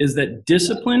 is that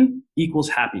discipline equals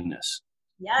happiness.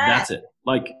 Yes. That's it.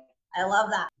 Like, I love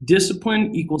that.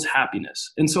 Discipline equals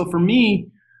happiness. And so for me,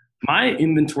 my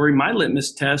inventory, my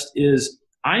litmus test is,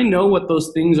 I know what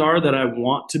those things are that I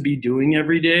want to be doing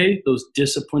every day, those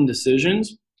disciplined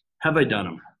decisions. Have I done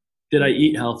them? Did I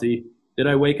eat healthy? Did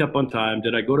I wake up on time?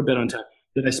 Did I go to bed on time?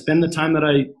 Did I spend the time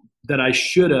that I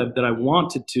should have, that I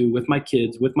wanted to, with my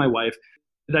kids, with my wife?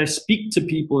 Did I speak to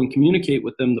people and communicate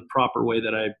with them the proper way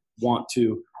that I want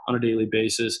to on a daily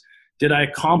basis? Did I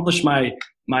accomplish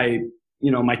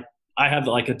I have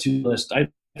like a to-do list.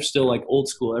 I'm still like old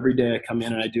school. Every day I come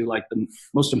in and I do like the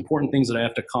most important things that I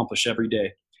have to accomplish every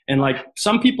day. And like,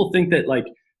 some people think that like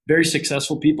very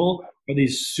successful people are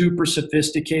these super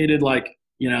sophisticated, like,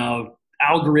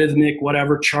 algorithmic,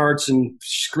 whatever, charts and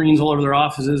screens all over their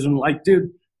offices. And like, dude,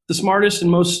 the smartest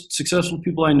and most successful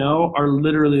people I know are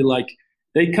literally like,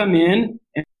 they come in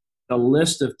and a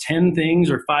list of 10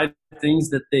 things or 5 things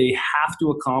that they have to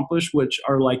accomplish, which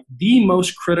are like the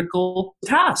most critical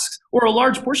tasks, or a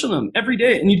large portion of them every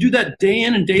day. And you do that day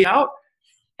in and day out,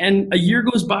 and a year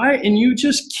goes by and you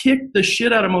just kick the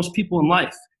shit out of most people in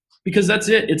life, because that's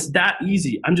it. It's that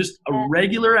easy. I'm just a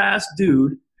regular ass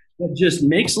dude that just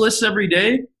makes lists every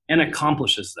day and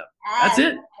accomplishes them. That's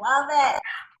it. Love it.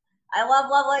 I love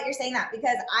what you're saying that,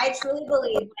 because I truly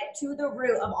believe, like, to the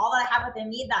root of all that I have within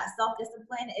me, that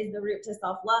self-discipline is the root to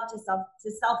self-love, to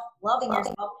self-loving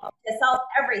yourself, to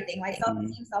self-everything, like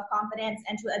self-esteem, self-confidence,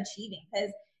 and to achieving.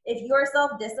 Because if you're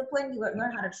self-disciplined, you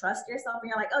learn how to trust yourself, and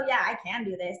you're like, oh yeah, I can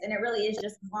do this. And it really is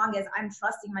just as long as I'm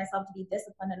trusting myself to be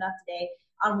disciplined enough today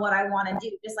on what I want to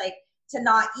do, just like to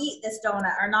not eat this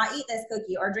donut or not eat this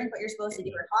cookie or drink what you're supposed to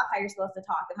do or talk how you're supposed to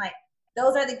talk. And like,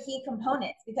 those are the key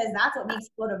components, because that's what makes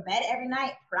you go to bed every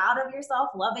night proud of yourself,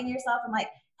 loving yourself, and like,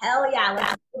 hell yeah,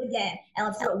 let's do it again, and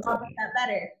let's do it 1%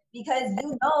 better, because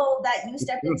you know that you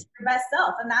stepped into your best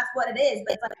self, and that's what it is.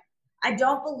 But it's like, I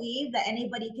don't believe that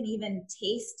anybody can even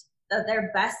taste their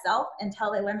best self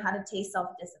until they learn how to taste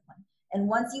self-discipline. And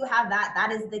once you have that,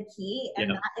 that is the key,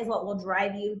 and that is what will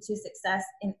drive you to success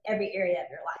in every area of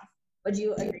your life. Would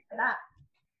you agree with that?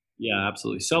 Yeah,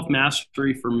 absolutely.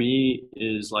 Self-mastery for me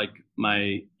is like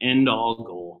my end-all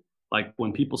goal. Like,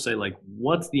 when people say like,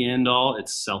 what's the end-all?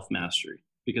 It's self-mastery.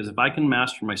 Because if I can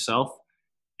master myself,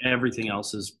 everything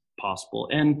else is possible.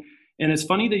 And it's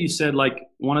funny that you said, like,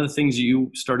 one of the things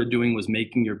you started doing was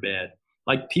making your bed.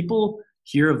 Like, people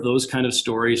hear of those kind of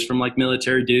stories from like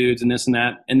military dudes and this and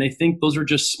that, and they think those are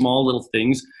just small little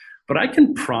things. But I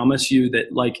can promise you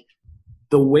that, like,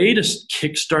 the way to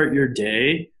kickstart your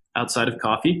day outside of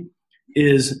coffee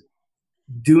is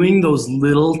doing those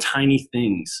little tiny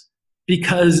things,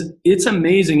 because it's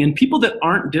amazing. And people that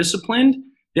aren't disciplined,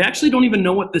 they actually don't even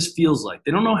know what this feels like.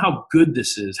 They don't know how good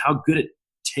this is, how good it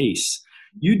tastes.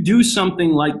 You do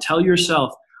something like tell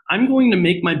yourself, I'm going to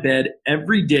make my bed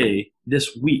every day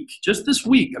this week. Just this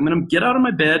week, I'm going to get out of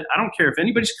my bed. I don't care if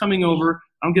anybody's coming over.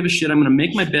 I don't give a shit. I'm going to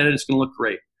make my bed. It's going to look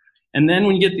great. And then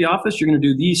when you get to the office, you're going to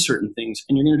do these certain things,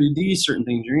 and you're going to do these certain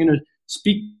things. You're going to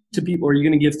speak to people, or you're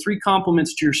going to give 3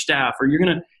 compliments to your staff, or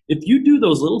if you do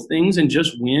those little things and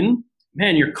just win,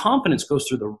 man, your confidence goes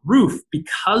through the roof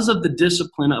because of the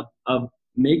discipline of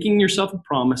making yourself a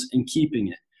promise and keeping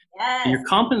it. Yes. And your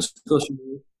confidence goes through the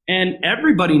roof. And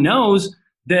everybody knows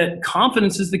that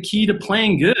confidence is the key to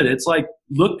playing good. It's like,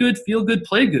 look good, feel good,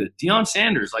 play good. Deion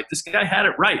Sanders, like, this guy had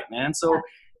it right, man. So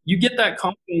you get that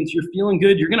confidence, you're feeling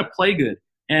good, you're going to play good.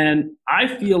 And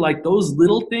I feel like those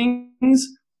little things,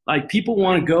 like, people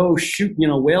want to go shoot,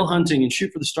 whale hunting and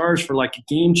shoot for the stars for like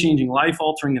game-changing,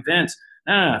 life-altering events.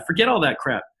 Forget all that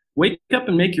crap. Wake up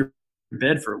and make your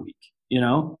bed for a week,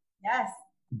 Yes.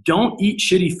 Don't eat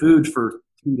shitty food for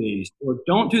 2 days, or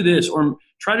don't do this, or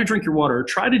try to drink your water, or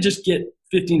try to just get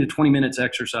 15 to 20 minutes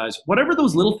exercise. Whatever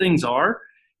those little things are,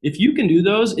 if you can do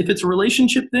those, if it's a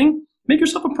relationship thing, make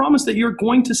yourself a promise that you're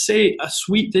going to say a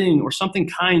sweet thing or something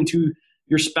kind to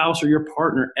your spouse or your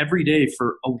partner every day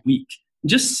for a week.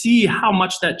 Just see how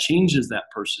much that changes that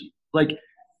person. Like,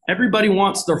 everybody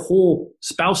wants their whole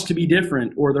spouse to be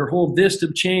different, or their whole this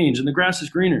to change, and the grass is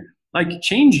greener. Like,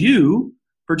 change you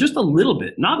for just a little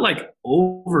bit, not like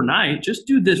overnight. Just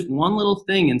do this one little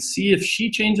thing and see if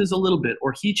she changes a little bit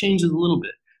or he changes a little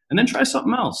bit, and then try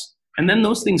something else. And then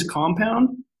those things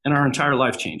compound and our entire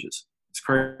life changes. It's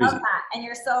crazy. I love that. And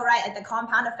you're so right. Like, the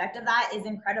compound effect of that is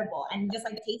incredible. And just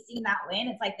like tasting that win,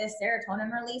 it's like this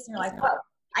serotonin release, and you're like, whoa,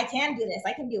 I can do this.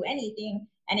 I can do anything.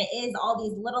 And it is all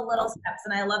these little steps.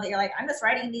 And I love that you're like, I'm just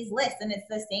writing these lists, and it's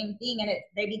the same thing. And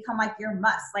they become like your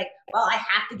must. Like, well, I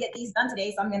have to get these done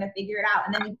today, so I'm going to figure it out.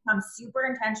 And then you become super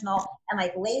intentional and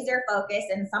like laser focused,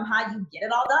 and somehow you get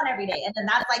it all done every day. And then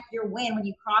that's like your win. When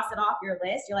you cross it off your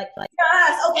list, you're like,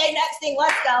 yes, okay, next thing,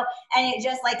 let's go. And it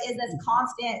just like is this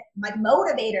constant like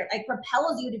motivator, like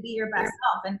propels you to be your best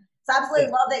self. And so I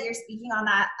absolutely love that you're speaking on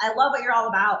that. I love what you're all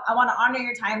about. I want to honor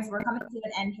your time. So we're coming to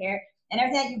an end here. And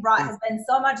everything that you brought has been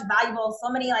so much valuable, so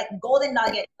many like golden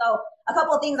nuggets. So a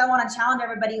couple of things I want to challenge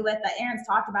everybody with that Aaron's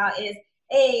talked about is,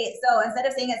 so instead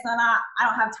of saying it's not, I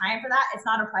don't have time for that, it's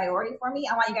not a priority for me,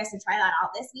 I want you guys to try that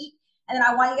out this week. And then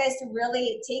I want you guys to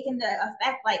really take into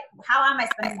effect, like, how am I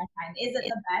spending my time? Is it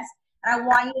the best? And I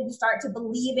want you to start to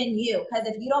believe in you, because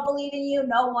if you don't believe in you,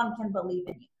 no one can believe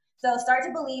in you. So start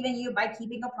to believe in you by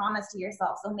keeping a promise to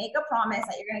yourself. So make a promise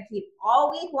that you're going to keep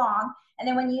all week long. And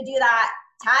then when you do that,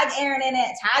 tag Aaron in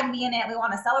it, tag me in it. We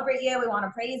want to celebrate you. We want to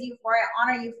praise you for it,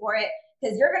 honor you for it,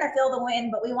 because you're going to feel the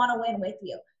win, but we want to win with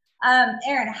you.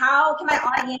 Aaron, how can my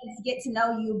audience get to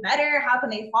know you better? How can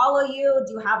they follow you?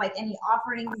 Do you have like any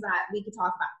offerings that we could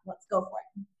talk about? Let's go for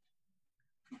it.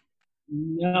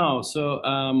 No. So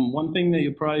one thing that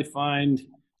you'll probably find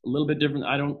a little bit different,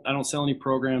 I don't sell any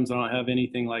programs. I don't have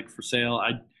anything like for sale.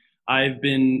 I've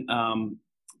been kind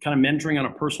of mentoring on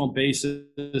a personal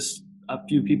basis a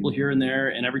few people here and there,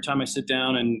 and every time I sit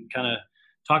down and kind of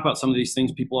talk about some of these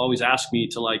things, people always ask me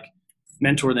to like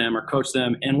mentor them or coach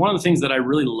them. And one of the things that I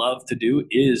really love to do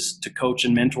is to coach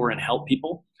and mentor and help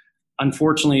people.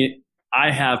 Unfortunately,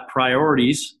 I have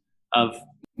priorities of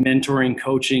mentoring,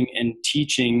 coaching, and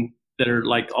teaching that are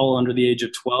like all under the age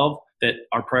of 12 that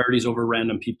are priorities over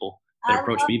random people that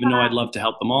approach me, even though I'd love to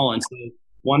help them all. And so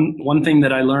one thing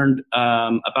that I learned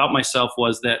about myself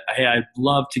was that, hey, I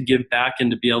love to give back and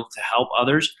to be able to help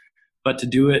others, but to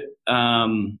do it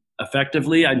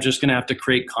effectively, I'm just going to have to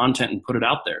create content and put it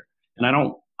out there. And I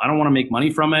don't want to make money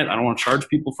from it. I don't want to charge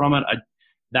people from it.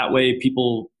 That way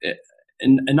people,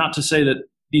 and not to say that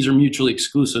these are mutually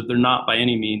exclusive, they're not by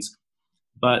any means,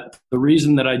 but the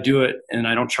reason that I do it and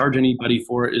I don't charge anybody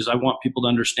for it is I want people to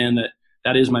understand that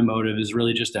that is my motive, is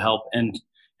really just to help. And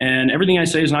everything I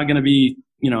say is not going to be,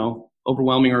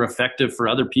 overwhelming or effective for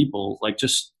other people. Like,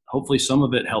 just hopefully some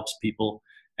of it helps people,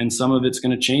 and some of it's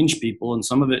going to change people, and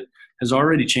some of it has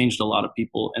already changed a lot of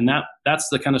people. And that's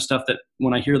the kind of stuff that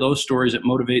when I hear those stories, it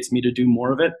motivates me to do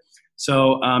more of it.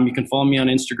 So you can follow me on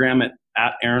Instagram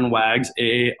at Aaron Wags,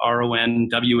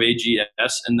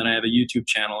 AARONWAGS. And then I have a YouTube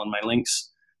channel, and my links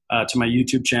to my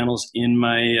YouTube channels in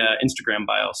my Instagram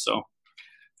bio. So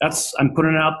I'm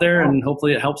putting it out there, and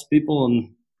hopefully it helps people.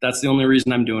 And that's the only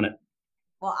reason I'm doing it.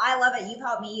 Well, I love it. You've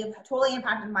helped me. You've totally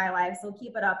impacted my life. So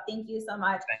keep it up. Thank you so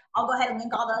much. I'll go ahead and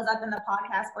link all those up in the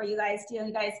podcast for you guys too.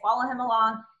 You guys follow him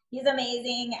along. He's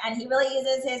amazing. And he really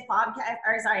uses his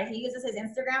he uses his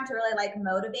Instagram to really like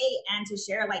motivate and to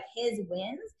share like his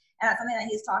wins. And that's something that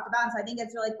he's talked about. And so I think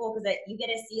it's really cool because you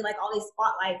get to see like all these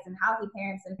spotlights and how he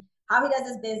parents and how he does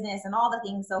his business and all the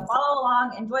things. So follow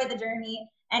along, enjoy the journey.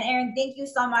 And Aaron, thank you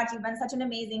so much. You've been such an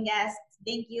amazing guest.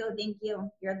 Thank you. Thank you.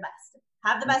 You're the best.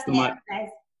 Have the best day, guys.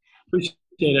 Appreciate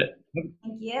it. Thank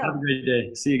you. Have a great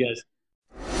day. See you guys.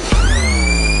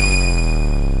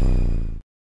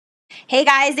 Hey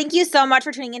guys, thank you so much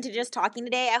for tuning into Just Talking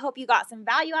today. I hope you got some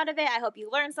value out of it. I hope you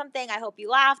learned something. I hope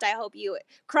you laughed. I hope you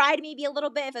cried maybe a little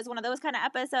bit if it's one of those kind of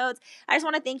episodes. I just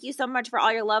want to thank you so much for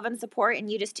all your love and support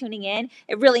and you just tuning in.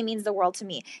 It really means the world to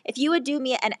me. If you would do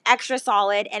me an extra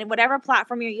solid and whatever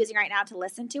platform you're using right now to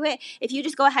listen to it, if you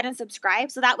just go ahead and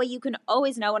subscribe so that way you can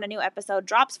always know when a new episode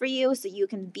drops for you so you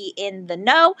can be in the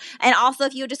know. And also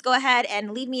if you just go ahead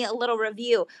and leave me a little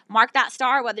review, mark that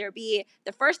star, whether it be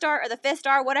the first star or the fifth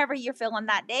star, whatever you're feeling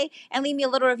that day, and leave me a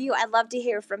little review. I'd love to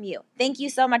hear from you. Thank you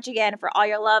so much again for all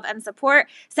your love and support.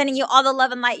 Sending you all the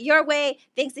love and light your way.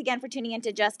 Thanks again for tuning in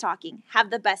to Just Talking. Have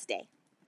the best day.